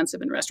really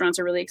expensive and restaurants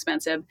are really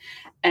expensive.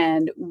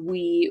 And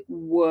we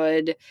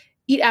would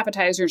eat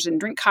appetizers and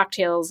drink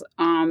cocktails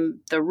on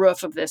the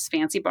roof of this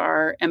fancy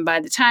bar. And by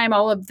the time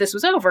all of this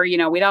was over,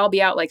 we'd all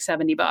be out like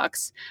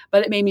 $70.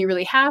 But it made me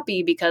really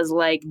happy because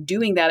like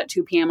doing that at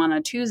 2 p.m. on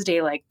a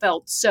Tuesday like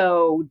felt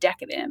so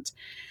decadent.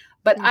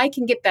 But I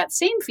can get that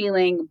same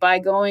feeling by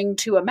going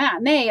to a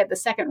matinee at the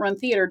Second Run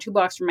Theater 2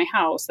 blocks from my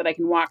house that I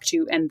can walk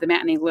to, and the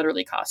matinee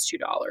literally costs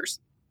 $2.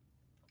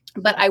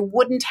 But I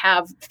wouldn't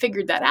have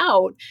figured that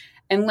out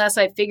unless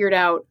I figured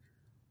out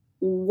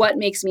what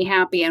makes me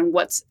happy and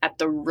what's at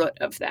the root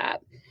of that.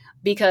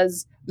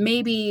 Because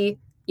maybe,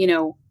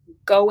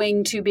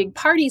 going to big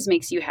parties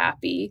makes you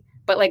happy,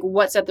 but like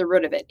what's at the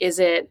root of it? Is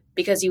it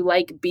because you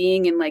like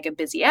being in like a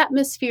busy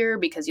atmosphere,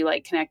 because you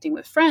like connecting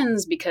with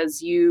friends,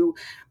 because you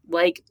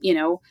like,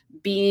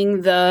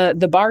 being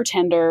the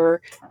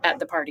bartender at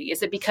the party?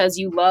 Is it because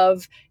you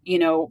love,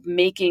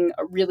 making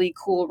really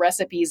cool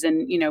recipes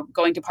and,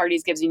 going to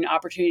parties gives you an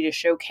opportunity to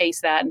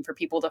showcase that and for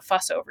people to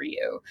fuss over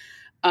you?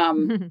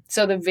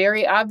 So the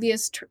very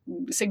obvious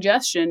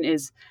suggestion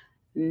is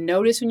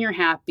notice when you're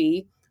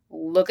happy,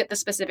 look at the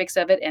specifics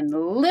of it, and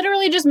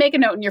literally just make a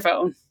note in your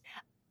phone.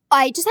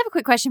 I just have a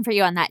quick question for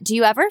you on that. Do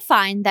you ever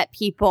find that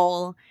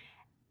people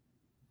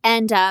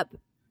end up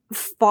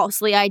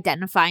falsely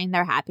identifying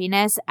their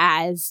happiness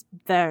as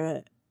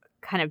the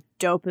kind of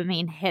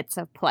dopamine hits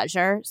of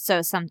pleasure?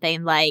 So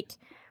something like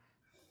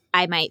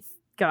I might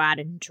go out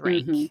and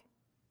drink. Mm-hmm.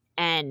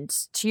 And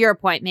to your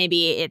point,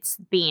 maybe it's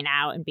being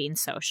out and being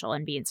social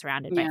and being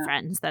surrounded by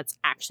friends. That's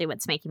actually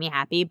what's making me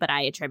happy, but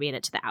I attribute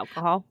it to the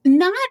alcohol.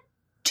 Not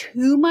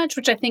too much,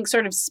 which I think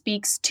sort of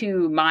speaks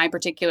to my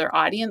particular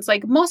audience.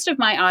 Like most of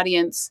my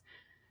audience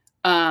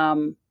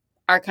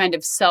are kind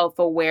of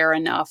self-aware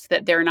enough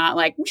that they're not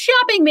like,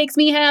 shopping makes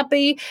me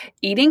happy,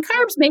 eating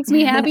carbs makes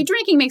me happy,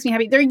 drinking makes me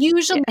happy. They're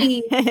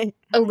usually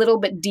a little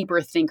bit deeper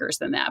thinkers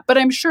than that. But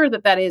I'm sure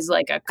that is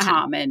like a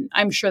common,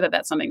 I'm sure that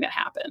that's something that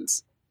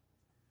happens.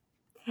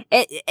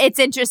 It's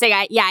interesting.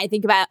 I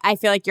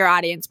feel like your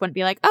audience wouldn't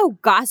be like, oh,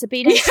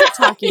 gossiping and shit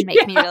talking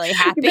make me really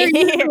happy. They're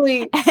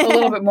usually a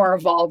little bit more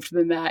evolved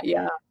than that.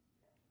 Yeah.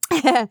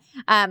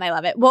 I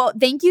love it. Well,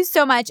 thank you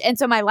so much. And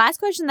so my last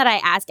question that I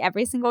ask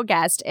every single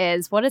guest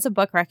is, what is a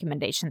book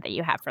recommendation that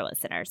you have for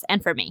listeners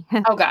and for me?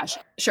 Oh, gosh.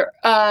 Sure.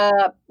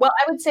 Well,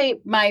 I would say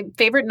my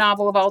favorite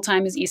novel of all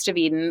time is East of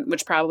Eden,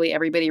 which probably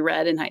everybody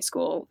read in high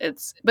school.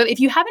 But if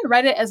you haven't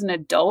read it as an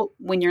adult,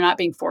 when you're not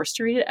being forced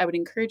to read it, I would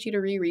encourage you to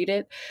reread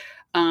it.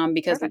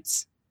 Because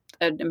it's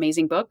an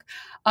amazing book.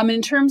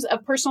 In terms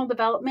of personal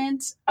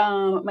development,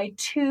 my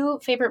 2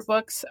 favorite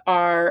books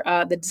are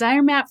The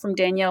Desire Map from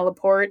Danielle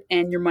Laporte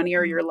and Your Money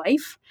or Your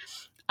Life,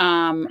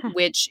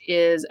 which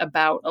is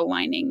about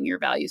aligning your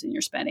values and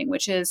your spending,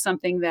 which is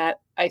something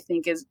that I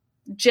think is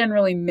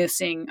generally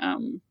missing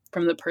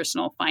from the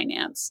personal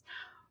finance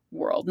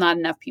world. Not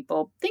enough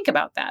people think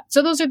about that.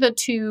 So those are the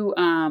 2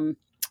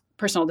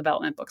 personal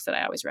development books that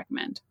I always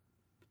recommend.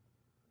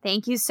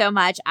 Thank you so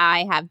much.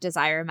 I have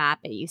Desire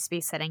Map. It used to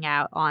be sitting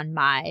out on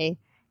my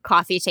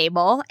coffee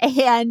table.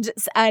 And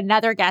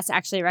another guest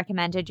actually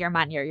recommended Your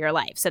Money or Your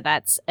Life. So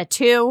that's a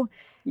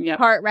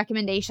 2-part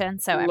recommendation.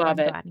 So everyone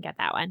go out and get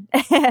that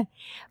one.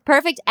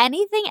 Perfect.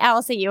 Anything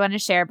else that you want to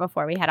share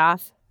before we head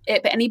off?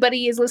 If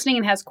anybody is listening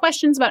and has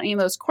questions about any of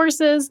those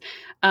courses,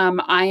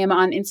 I am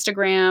on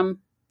Instagram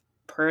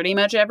pretty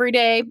much every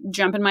day.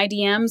 Jump in my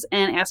DMs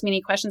and ask me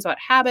any questions about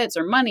habits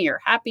or money or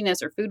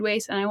happiness or food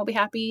waste, and I will be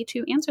happy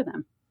to answer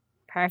them.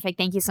 Perfect.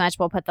 Thank you so much.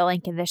 We'll put the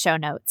link in the show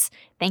notes.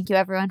 Thank you,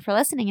 everyone, for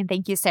listening. And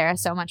thank you, Sarah,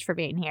 so much for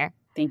being here.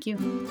 Thank you.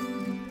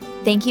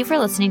 Thank you for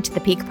listening to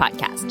the Pique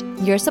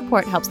Podcast. Your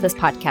support helps this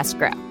podcast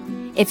grow.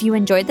 If you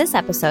enjoyed this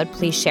episode,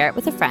 please share it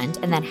with a friend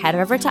and then head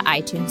over to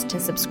iTunes to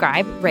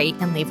subscribe, rate,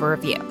 and leave a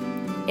review.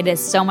 It is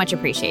so much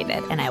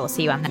appreciated, and I will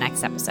see you on the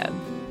next episode.